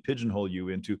immediately pigeonhole you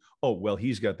into, oh, well,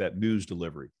 he's got that news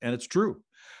delivery. And it's true.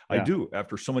 Yeah. I do.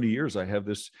 After so many years, I have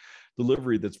this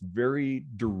delivery that's very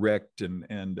direct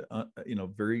and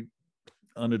very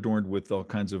unadorned with all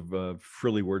kinds of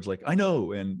frilly words like, I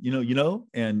know, and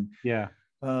and yeah.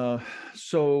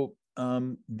 So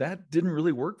that didn't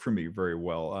really work for me very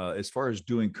well as far as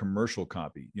doing commercial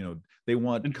copy. They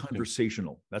want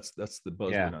conversational. That's the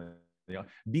buzzword. Yeah.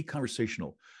 Be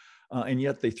conversational, and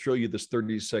yet they throw you this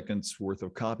 30 seconds worth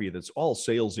of copy that's all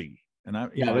salesy. And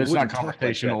it's not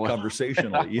conversational. Like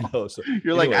conversational, So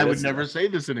you're anyway, like, I would never say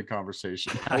this in a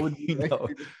conversation. I would,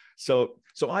 So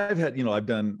I've had, I've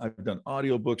done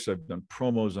audiobooks, I've done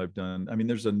promos,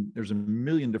 there's a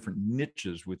million different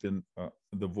niches within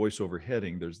the voiceover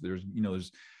heading. There's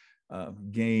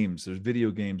games, there's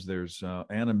video games, there's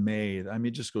anime.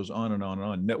 It just goes on and on and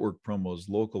on. Network promos,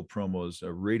 local promos,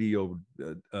 radio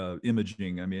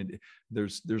imaging.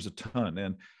 There's a ton.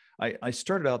 And I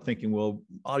started out thinking, well,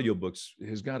 audiobooks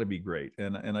has got to be great.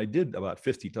 And I did about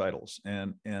 50 titles,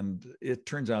 and it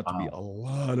turns out to be a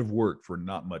lot of work for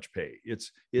not much pay.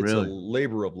 It's really a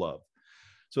labor of love.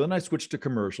 So then I switched to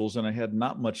commercials, and I had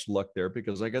not much luck there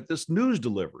because I got this news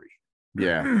delivery.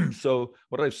 Yeah. So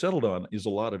what I've settled on is a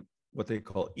lot of what they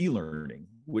call e-learning,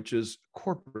 which is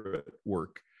corporate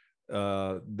work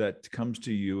that comes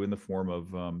to you in the form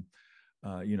of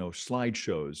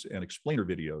slideshows and explainer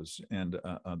videos, and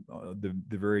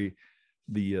the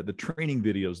training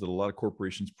videos that a lot of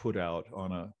corporations put out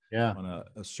on a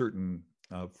certain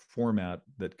format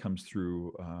that comes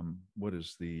through.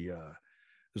 There's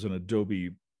an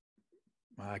Adobe.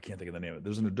 I can't think of the name of it.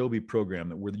 There's an Adobe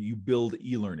program where you build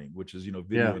e-learning, which is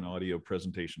video and audio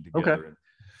presentation together. Okay.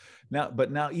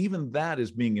 Now even that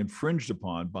is being infringed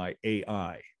upon by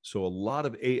AI. So a lot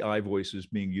of AI voices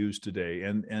being used today,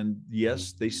 and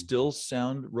yes, they still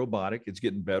sound robotic. It's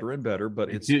getting better and better, but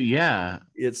it's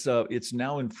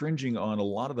now infringing on a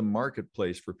lot of the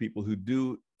marketplace for people who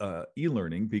do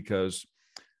e-learning, because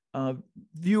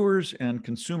viewers and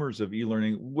consumers of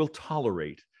e-learning will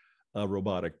tolerate a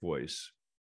robotic voice.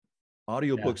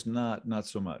 Audiobooks, not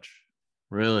so much.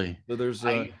 Really? So there's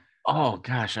oh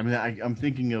gosh, I'm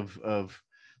thinking of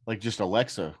like just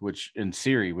Alexa, and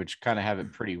Siri, which kind of have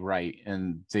it pretty right,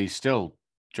 and they still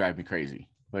drive me crazy.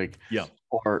 Like, yeah.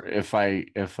 Or if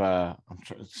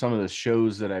some of the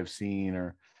shows that I've seen,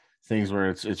 or things where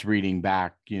it's reading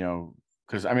back,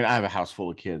 because I have a house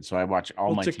full of kids, so I watch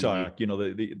all my TikTok.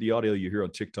 TV. The audio you hear on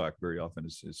TikTok very often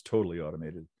is totally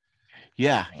automated.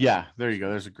 Yeah. There you go.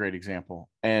 There's a great example,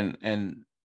 and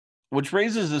which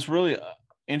raises this really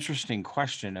interesting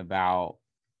question about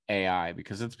AI,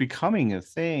 because it's becoming a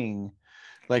thing.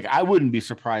 Like, I wouldn't be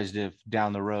surprised if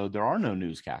down the road there are no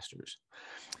newscasters,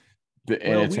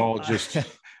 and it's all just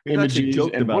images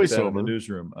and voiceover in the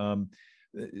newsroom.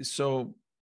 So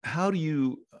how do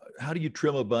you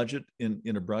trim a budget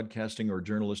in a broadcasting or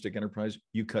journalistic enterprise?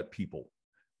 You cut people.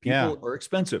 People are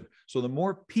expensive, so the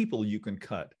more people you can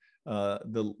cut,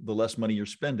 the less money you're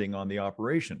spending on the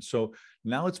operation. So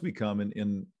now it's become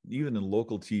even in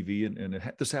local TV, and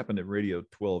this happened at radio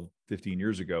 12, 15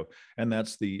 years ago, and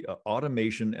that's the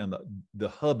automation and the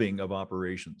hubbing of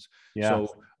operations. Yeah.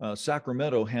 So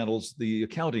Sacramento handles the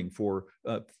accounting for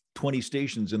 20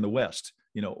 stations in the West,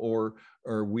 or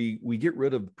we get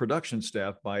rid of production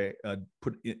staff by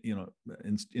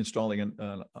installing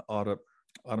an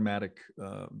automatic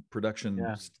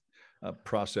production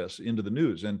process into the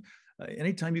news. And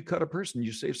anytime you cut a person,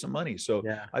 you save some money. So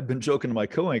I've been joking to my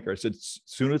co-anchor. I said,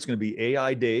 soon it's going to be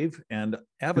AI Dave and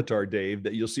Avatar Dave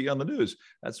that you'll see on the news.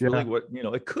 That's really what,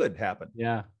 it could happen.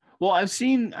 Yeah. Well, I've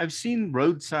seen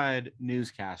roadside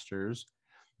newscasters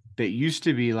that used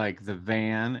to be like the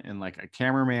van and like a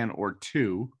cameraman or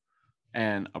two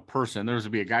and a person. There was to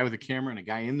be a guy with a camera and a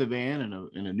guy in the van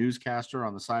and a newscaster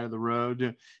on the side of the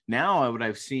road. Now what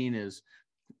I've seen is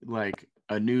like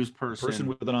a news Person person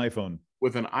with an iPhone.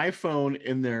 with an iPhone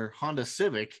in their Honda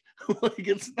Civic. Like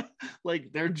it's not,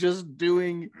 like they're just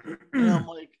doing, and I'm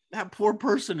like, that poor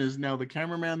person is now the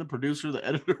cameraman, the producer, the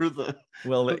editor, the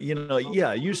Well, you know,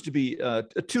 yeah, it used to be a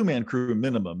two-man crew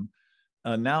minimum.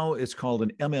 Now it's called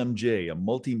an MMJ, a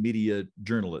multimedia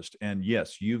journalist. And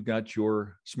yes, you've got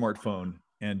your smartphone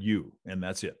and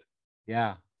that's it.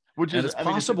 yeah, which And is, it's I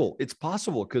mean, possible. It's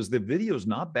possible because the video is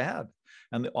not bad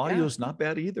and the audio yeah, is not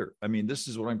bad either. I mean, this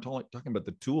is what I'm talking about.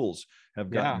 The tools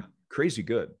have yeah, gotten crazy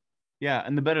good. yeah,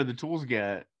 and the better the tools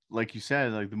get, like you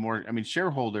said, like the more, I mean,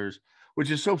 shareholders,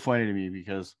 which is so funny to me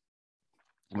because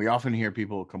we often hear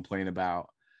people complain about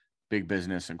big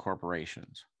business and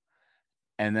corporations,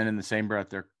 and then in the same breath,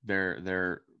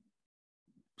 they're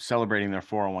celebrating their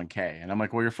 401k, and I'm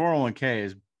like, well, your 401k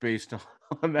is based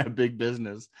on that big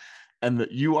business, and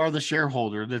that you are the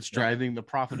shareholder that's driving the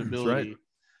That's right. profitability.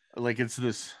 Like it's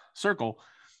this circle.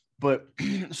 But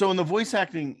so in the voice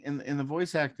acting, in the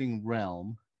voice acting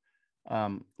realm,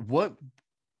 what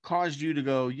caused you to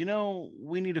go,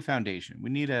 we need a foundation, we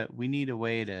need a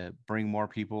way to bring more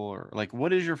people, or like, what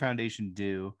does your foundation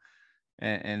do,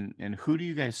 and who do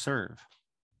you guys serve?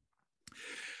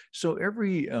 So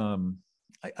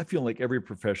I feel like every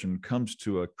profession comes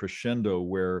to a crescendo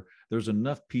where there's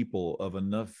enough people of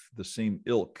enough the same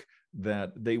ilk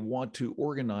that they want to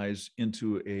organize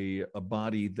into a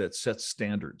body that sets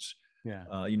standards. Yeah.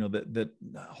 That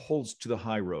holds to the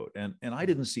high road. And I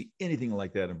didn't see anything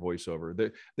like that in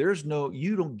voiceover. There's no,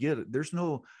 you don't get it. There's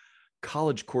no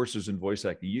college courses in voice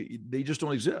acting. They just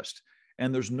don't exist.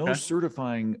 And there's no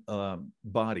certifying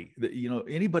body that,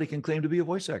 anybody can claim to be a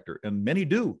voice actor, and many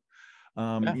do.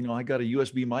 I got a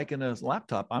USB mic and a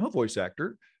laptop. I'm a voice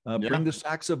actor. Bring the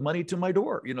sacks of money to my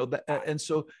door. And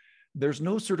so there's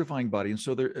no certifying body. And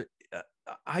so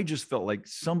I just felt like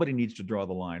somebody needs to draw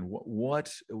the line.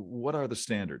 What are the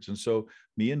standards? And so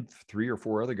me and 3 or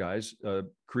 4 other guys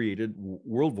created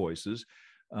World Voices,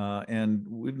 and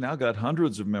we've now got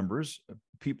hundreds of members,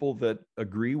 people that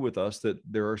agree with us that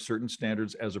there are certain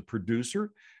standards as a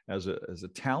producer, as a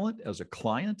talent, as a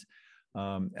client,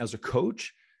 as a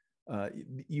coach.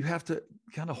 You have to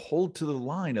kind of hold to the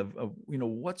line of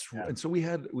what's. And so we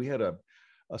had a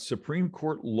Supreme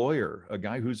Court lawyer, a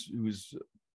guy who's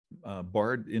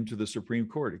barred into the Supreme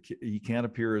Court. He can't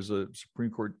appear as a Supreme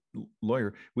Court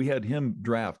lawyer. We had him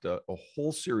draft a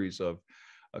whole series of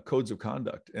codes of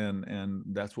conduct, and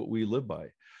that's what we live by.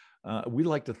 We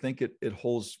like to think it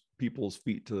holds people's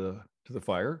feet to the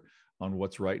fire on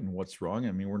what's right and what's wrong.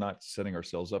 I mean, we're not setting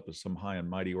ourselves up as some high and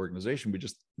mighty organization. We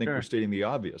just think we're stating the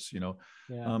obvious.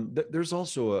 There's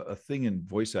also a thing in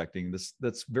voice acting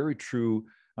that's very true.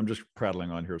 I'm just prattling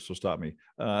on here, so stop me.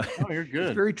 Oh, you're good.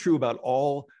 It's very true about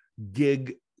all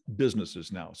gig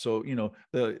businesses now. So,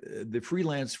 the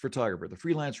freelance photographer, the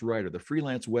freelance writer, the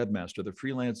freelance webmaster, the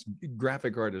freelance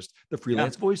graphic artist, the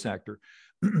freelance voice actor,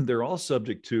 they're all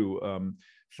subject to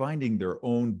finding their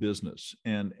own business.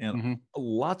 And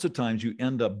lots of times you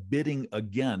end up bidding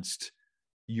against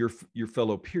your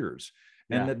fellow peers,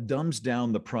 and that dumbs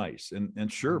down the price.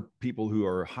 And sure, people who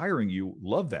are hiring you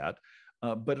love that,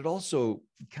 but it also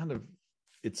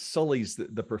it sullies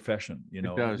the profession. You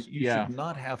should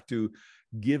not have to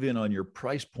give in on your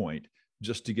price point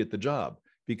just to get the job,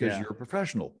 because you're a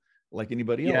professional like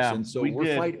anybody else. And so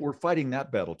we're fighting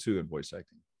that battle too in voice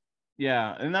acting.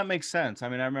 Yeah, and that makes sense. I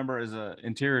mean, I remember as an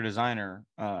interior designer,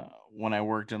 when I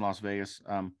worked in Las Vegas,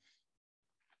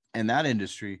 in that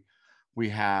industry, we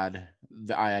had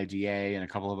the IIDA and a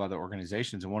couple of other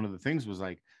organizations, and one of the things was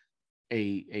like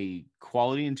a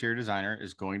quality interior designer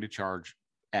is going to charge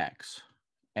X.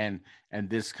 And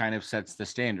this kind of sets the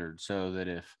standard, so that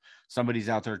if somebody's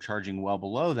out there charging well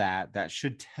below that, that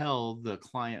should tell the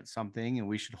client something, and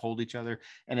we should hold each other,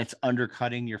 and it's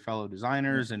undercutting your fellow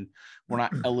designers, and we're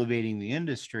not elevating the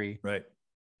industry. Right.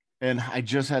 And I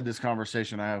just had this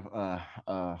conversation. I have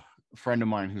a friend of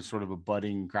mine who's sort of a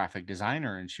budding graphic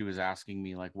designer, and she was asking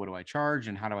me, like, what do I charge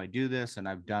and how do I do this? And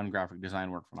I've done graphic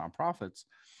design work for nonprofits.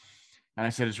 And I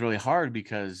said, it's really hard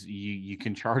because you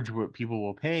can charge what people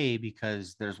will pay,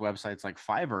 because there's websites like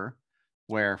Fiverr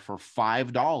where for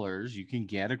 $5 you can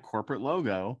get a corporate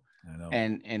logo. I know.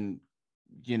 And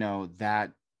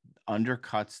that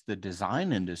undercuts the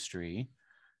design industry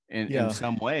in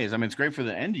some ways. I mean, it's great for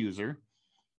the end user,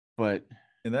 but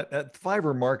And that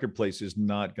Fiverr marketplace is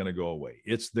not going to go away.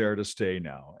 It's there to stay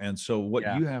now. And so what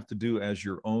you have to do as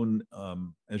your own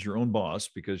boss,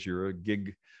 because you're a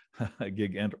gig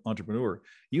entrepreneur,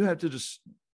 you have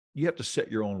to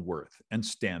set your own worth and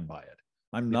stand by it.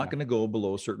 I'm not going to go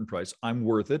below a certain price. I'm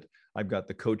worth it. I've got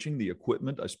the coaching, the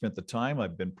equipment. I spent the time.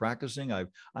 I've been practicing.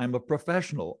 I'm a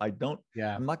professional. I'm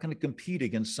not going to compete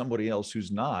against somebody else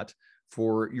who's not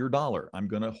for your dollar. I'm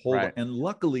going to hold it. And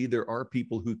luckily there are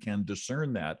people who can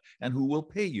discern that and who will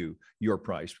pay you your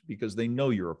price because they know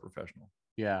you're a professional.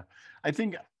 Yeah. I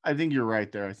think you're right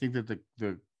there. I think that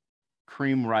the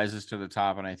cream rises to the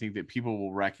top, and I think that people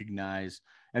will recognize,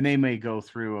 and they may go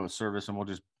through a service, and we'll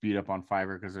just beat up on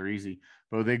Fiverr because they're easy,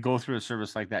 but they go through a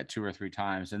service like that 2 or 3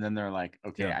 times, and then they're like,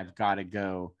 okay, I've got to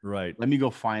go. Right. Let me go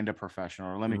find a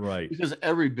professional, or because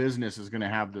every business is going to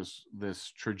have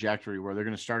this trajectory where they're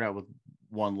going to start out with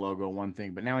one logo, one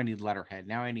thing, but now I need letterhead.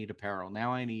 Now I need apparel.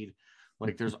 Now I need,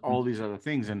 like, there's all these other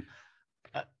things. And,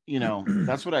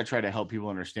 that's what I try to help people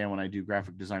understand when I do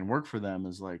graphic design work for them,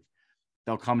 is like,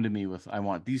 they'll come to me with, I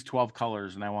want these 12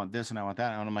 colors and I want this and I want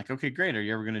that. And I'm like, okay, great. Are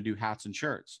you ever going to do hats and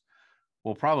shirts?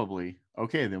 Well, probably.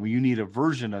 Okay, then you need a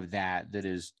version of that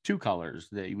is 2 colors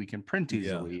that we can print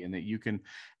easily and that you can,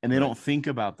 and they don't think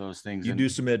about those things. You do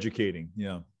some educating.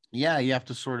 Yeah. You have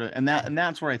to sort of, and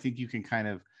that's where I think you can kind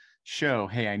of show,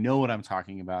 hey, I know what I'm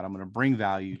talking about. I'm going to bring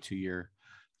value to your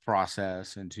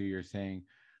process and to your thing.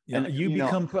 And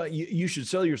you should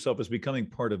sell yourself as becoming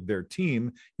part of their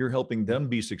team. You're helping them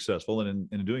be successful. And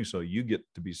in doing so, you get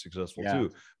to be successful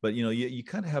too. But, you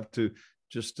kind of have to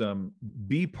just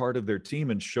be part of their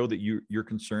team and show that you're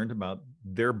concerned about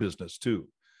their business too.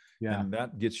 Yeah. And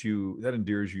that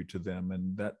endears you to them.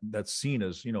 And that's seen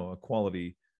as, a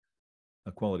quality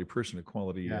person, a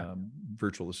quality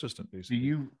virtual assistant, basically. Do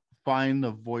you find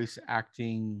the voice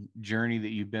acting journey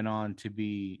that you've been on to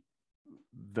be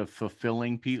the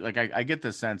fulfilling piece? Like I get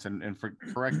the sense, and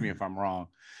correct me if I'm wrong,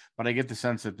 but I get the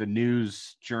sense that the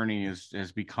news journey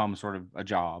has become sort of a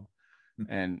job,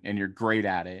 and you're great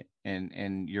at it,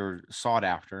 and you're sought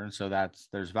after, and so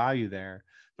there's value there.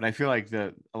 But I feel like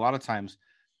a lot of times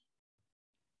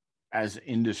as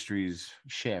industries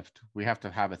shift, we have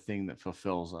to have a thing that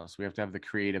fulfills us. We have to have the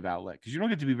creative outlet, because you don't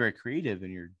get to be very creative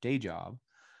in your day job.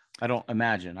 I don't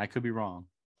imagine. I could be wrong.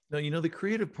 No, the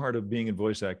creative part of being in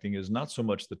voice acting is not so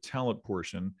much the talent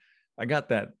portion. I got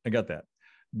that.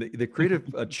 The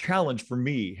creative challenge for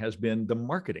me has been the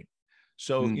marketing.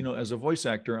 So, as a voice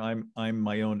actor, I'm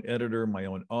my own editor, my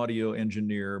own audio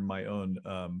engineer, my own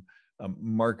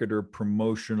marketer,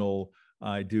 promotional.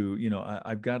 I do,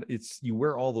 I've got, you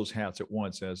wear all those hats at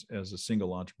once as a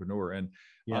single entrepreneur. And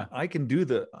I can do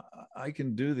the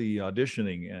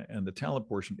auditioning and the talent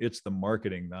portion. It's the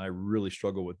marketing that I really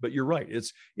struggle with. But you're right.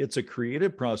 It's a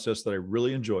creative process that I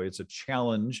really enjoy. It's a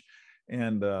challenge.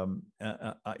 And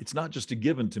it's not just a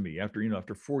given to me.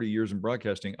 After 40 years in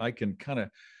broadcasting, I can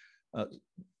kind of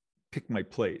pick my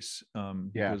place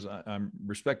because I'm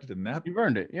respected in that. You've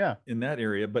earned it. Yeah. In that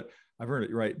area, but I've earned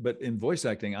it. Right. But in voice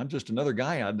acting, I'm just another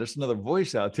guy. I'm just another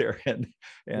voice out there. And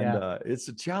it's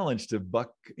a challenge to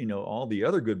buck, all the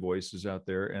other good voices out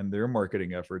there and their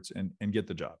marketing efforts and get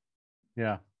the job.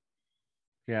 Yeah.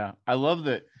 Yeah. I love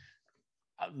that.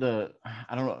 I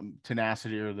don't know,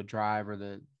 tenacity or the drive or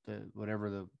the whatever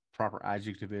the proper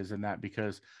adjective is in that,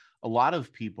 because a lot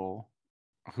of people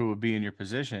who would be in your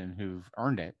position who've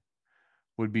earned it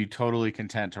would be totally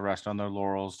content to rest on their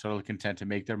laurels, totally content to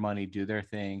make their money, do their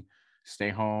thing, stay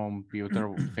home, be with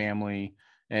their family.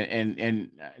 And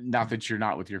not that you're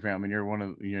not with your family. You're one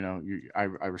of,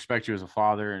 I respect you as a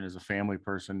father and as a family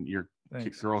person. Your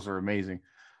girls are amazing.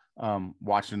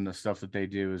 Watching the stuff that they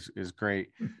do is great.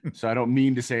 So I don't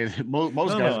mean to say that most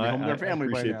guys are home with their family. I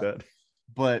appreciate that.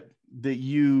 But that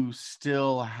you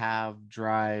still have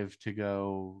drive to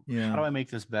go, how do I make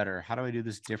this better? How do I do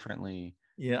this differently?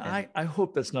 Yeah, I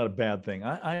hope that's not a bad thing.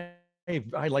 I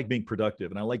like being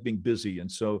productive and I like being busy.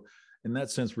 And so in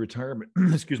that sense, retirement a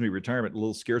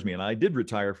little scares me. And I did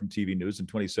retire from TV news in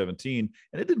 2017,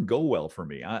 and it didn't go well for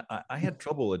me. I had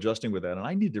trouble adjusting with that, and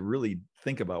I need to really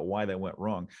think about why that went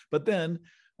wrong. But then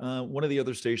one of the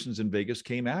other stations in Vegas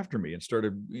came after me and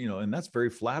started, and that's very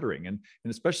flattering. And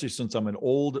especially since I'm an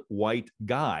old white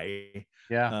guy,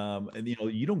 and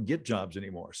you don't get jobs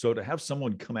anymore. So to have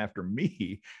someone come after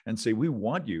me and say, we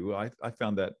want you, I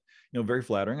found that, very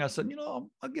flattering. I said, I'll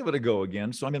give it a go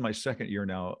again. So I'm in my second year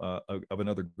now of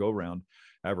another go round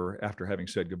after having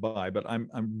said goodbye. But I'm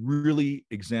really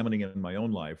examining in my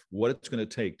own life what it's going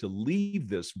to take to leave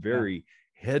this very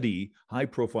heady,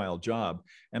 high-profile job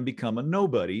and become a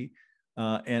nobody,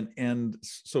 and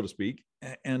so to speak,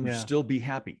 and still be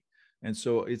happy. And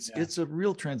so it's a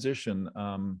real transition.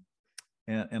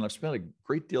 And I've spent a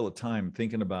great deal of time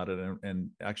thinking about it and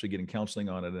actually getting counseling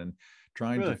on it and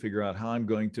trying to figure out how I'm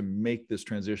going to make this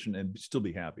transition and still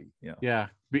be happy. Yeah. Yeah.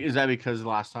 Is that because the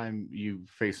last time you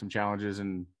faced some challenges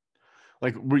and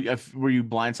like, were you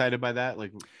blindsided by that?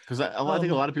 Like, because I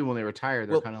think a lot of people when they retire,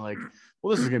 they're kind of like,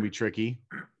 well, this is going to be tricky.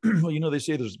 Well, they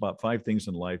say there's about 5 things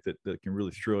in life that can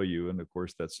really throw you. And of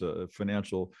course, that's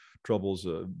financial troubles,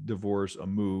 divorce, a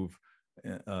move,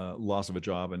 loss of a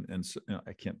job. And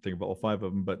I can't think of all 5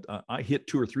 of them, but I hit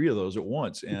 2 or 3 of those at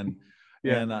once. And,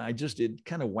 and it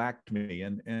kind of whacked me.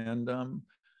 And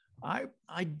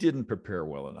I didn't prepare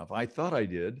well enough. I thought I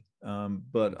did,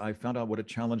 but I found out what a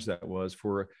challenge that was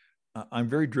for. I'm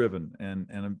very driven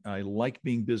and I like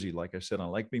being busy. Like I said, I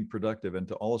like being productive, and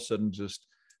to all of a sudden just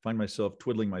find myself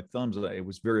twiddling my thumbs, it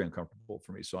was very uncomfortable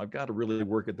for me. So I've got to really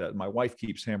work at that. My wife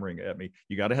keeps hammering at me.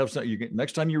 You got to have something.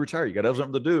 Next time you retire, you got to have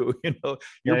something to do.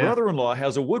 Your brother-in-law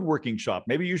has a woodworking shop.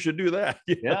 Maybe you should do that.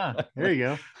 Yeah, there you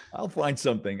go. I'll find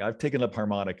something. I've taken up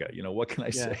harmonica. What can I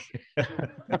say?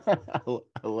 I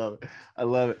love it. I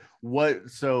love it. What?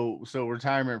 So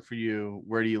retirement for you,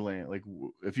 where do you land? Like,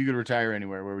 if you could retire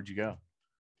anywhere, where would you go?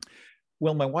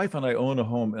 Well, my wife and I own a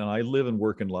home, and I live and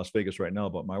work in Las Vegas right now.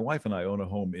 But my wife and I own a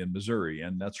home in Missouri,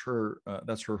 and that's her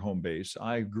home base.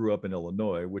 I grew up in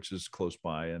Illinois, which is close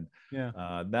by, and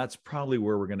that's probably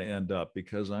where we're going to end up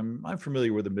because I'm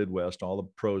familiar with the Midwest, all the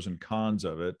pros and cons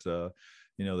of it.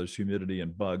 There's humidity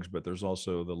and bugs, but there's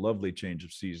also the lovely change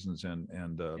of seasons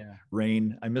and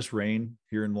rain. I miss rain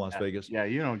here in Las Vegas. Yeah,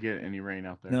 you don't get any rain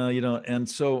out there. No, you don't. And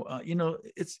so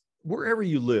it's. Wherever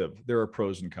you live, there are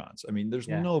pros and cons. I mean, there's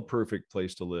no perfect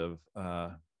place to live.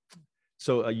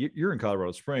 So you're in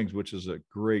Colorado Springs, which is a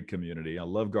great community. I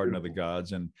love Garden of the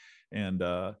Gods, and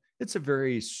it's a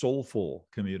very soulful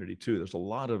community too. There's a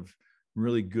lot of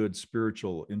really good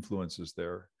spiritual influences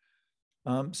there.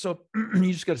 So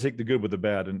you just got to take the good with the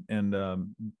bad, and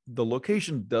the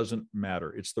location doesn't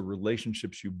matter. It's the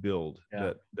relationships you build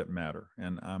that matter,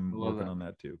 and I'm working on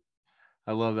that too.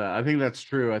 I love that. I think that's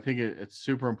true. I think it's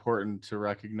super important to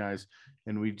recognize.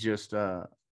 And we just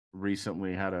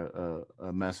recently had a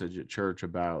message at church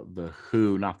about the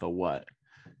who, not the what.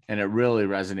 And it really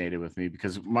resonated with me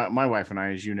because my wife and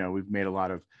I, as you know, we've made a lot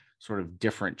of sort of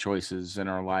different choices in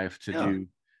our life to do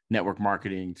network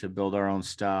marketing, to build our own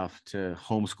stuff, to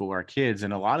homeschool our kids.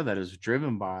 And a lot of that is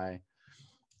driven by,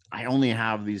 I only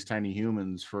have these tiny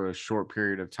humans for a short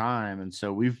period of time. And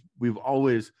so we've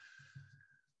always,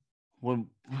 when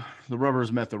the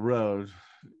rubbers met the road,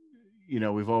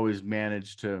 we've always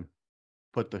managed to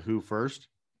put the who first.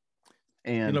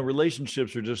 And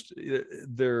relationships are just,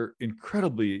 they're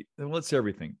incredibly, well, it's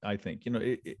everything. I think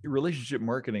relationship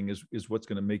marketing is what's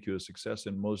going to make you a success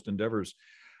in most endeavors,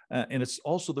 and it's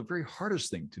also the very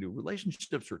hardest thing to do.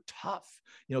 Relationships are tough.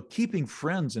 Keeping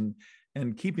friends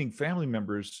and keeping family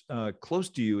members close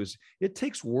to you it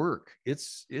takes work. It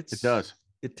does.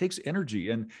 It takes energy,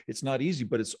 and it's not easy,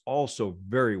 but it's also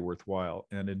very worthwhile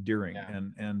and endearing.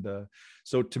 And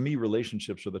so to me,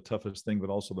 relationships are the toughest thing,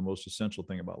 but also the most essential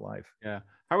thing about life. Yeah.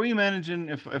 How are you managing,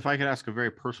 if I could ask a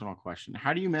very personal question,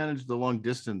 how do you manage the long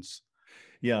distance?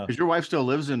 Yeah. Because your wife still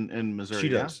lives in Missouri. She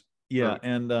does. Yeah.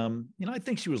 And, I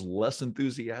think she was less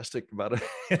enthusiastic about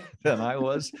it than I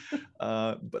was.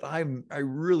 But I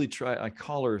really try. I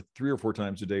call her 3 or 4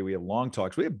 times a day. We have long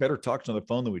talks. We have better talks on the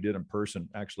phone than we did in person,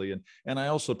 actually. And I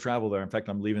also travel there. In fact,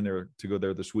 I'm leaving there to go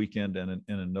there this weekend. And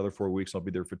in another 4 weeks, I'll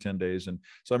be there for 10 days. And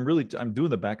so I'm doing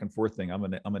the back and forth thing. I'm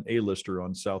an A-lister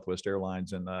on Southwest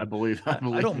Airlines. And I believe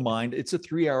I don't mind. It's a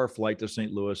 3-hour flight to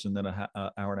St. Louis and then an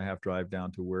hour and a half drive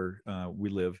down to where we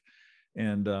live.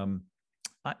 And,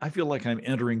 I feel like I'm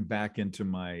entering back into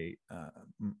my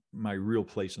real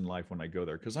place in life when I go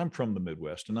there, because I'm from the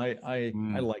Midwest and I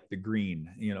like the green,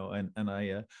 and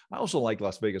I also like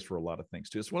Las Vegas for a lot of things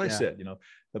too. It's what I said,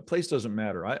 the place doesn't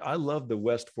matter. I love the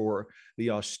West for the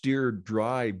austere,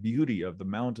 dry beauty of the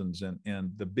mountains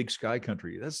and the big sky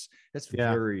country. That's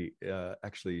very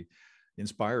actually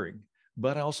inspiring.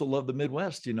 But I also love the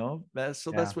Midwest, that's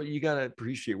what you got to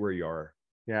appreciate where you are.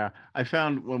 Yeah, I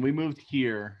found when we moved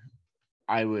here,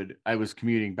 I was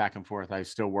commuting back and forth. I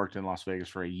still worked in Las Vegas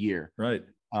for a year. Right.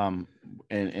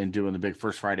 And doing the big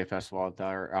First Friday festival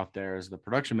out there as the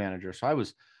production manager. So I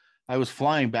was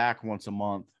flying back once a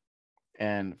month.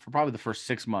 And for probably the first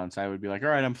 6 months, I would be like, all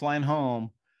right, I'm flying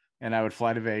home. And I would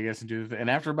fly to Vegas and do and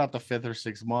after about the 5th or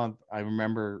 6th month, I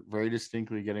remember very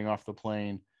distinctly getting off the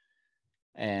plane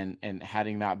and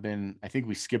having not been, I think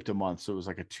we skipped a month. So it was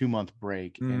like a 2-month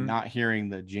break and not hearing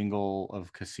the jingle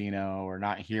of casino or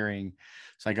not hearing.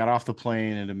 So I got off the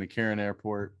plane into McCarran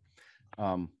Airport.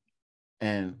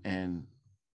 and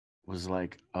was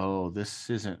like, oh, this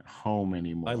isn't home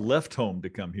anymore. I left home to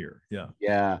come here. Yeah.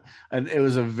 Yeah. And it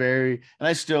was and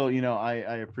I still, I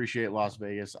appreciate Las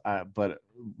Vegas, but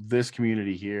this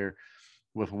community here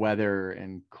with weather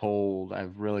and cold,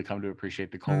 I've really come to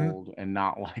appreciate the cold and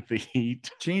not like the heat.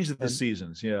 Change the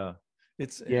seasons. Yeah.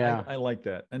 I like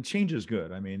that. And change is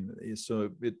good. I mean,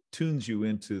 so it tunes you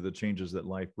into the changes that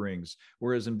life brings.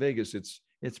 Whereas in Vegas, it's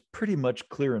pretty much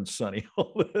clear and sunny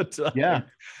all the time. Yeah.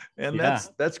 And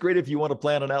that's great if you want to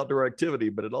plan an outdoor activity,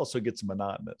 but it also gets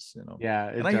monotonous, Yeah.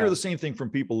 And I hear the same thing from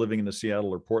people living in the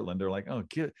Seattle or Portland. They're like, oh,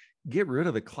 get rid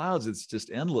of the clouds. It's just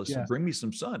endless. Yeah. Bring me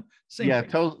some sun. Same thing.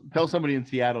 Tell somebody in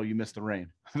Seattle you missed the rain.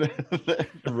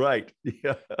 Right.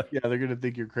 Yeah. Yeah, they're gonna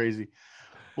think you're crazy.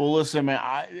 Well, listen,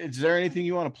 man, is there anything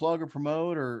you want to plug or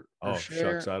promote or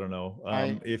share? Shucks, I don't know.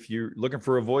 If you're looking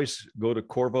for a voice, go to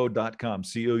Corvo.com,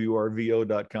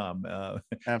 COURVO.com.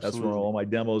 That's where all my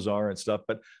demos are and stuff.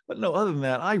 But no, other than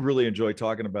that, I really enjoy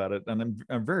talking about it. And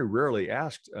I'm very rarely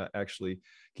asked, actually,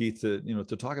 Keith,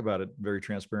 to talk about it very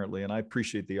transparently. And I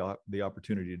appreciate the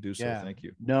opportunity to do so. Yeah. Thank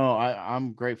you. No,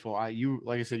 I'm grateful.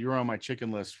 Like I said, you were on my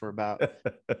chicken list for about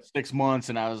 6 months,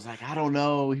 and I was like, I don't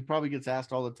know. He probably gets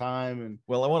asked all the time. And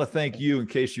well, I want to thank you. In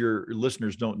case your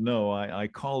listeners don't know, I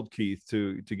called Keith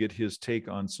to get his take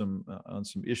on some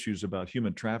issues about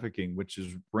human trafficking, which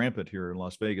is rampant here in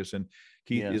Las Vegas. And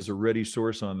Keith is a ready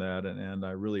source on that, and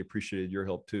I really appreciated your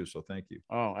help too. So thank you.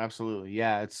 Oh, absolutely.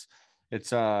 Yeah, it's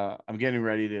I'm getting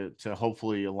ready to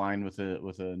hopefully align with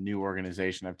a new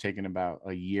organization. I've taken about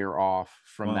a year off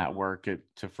from that work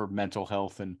for mental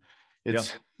health, and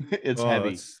it's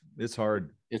heavy. It's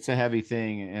hard. It's a heavy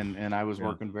thing. And I was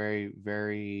working very,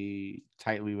 very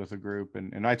tightly with a group,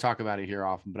 and I talk about it here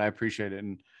often, but I appreciate it.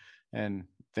 And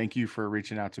thank you for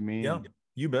reaching out to me. Yeah,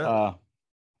 you bet.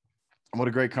 What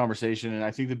a great conversation. And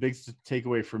I think the big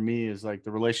takeaway for me is like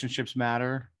the relationships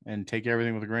matter, and take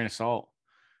everything with a grain of salt,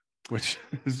 which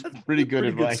is pretty good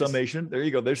advice. Good summation. There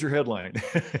you go. There's your headline.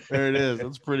 There it is.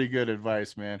 That's pretty good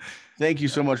advice, man. Thank you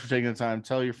so much for taking the time.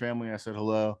 Tell your family I said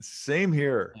hello. Same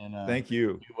here. And thank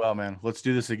you. Do well, man. Let's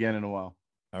do this again in a while.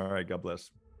 All right. God bless.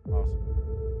 Awesome.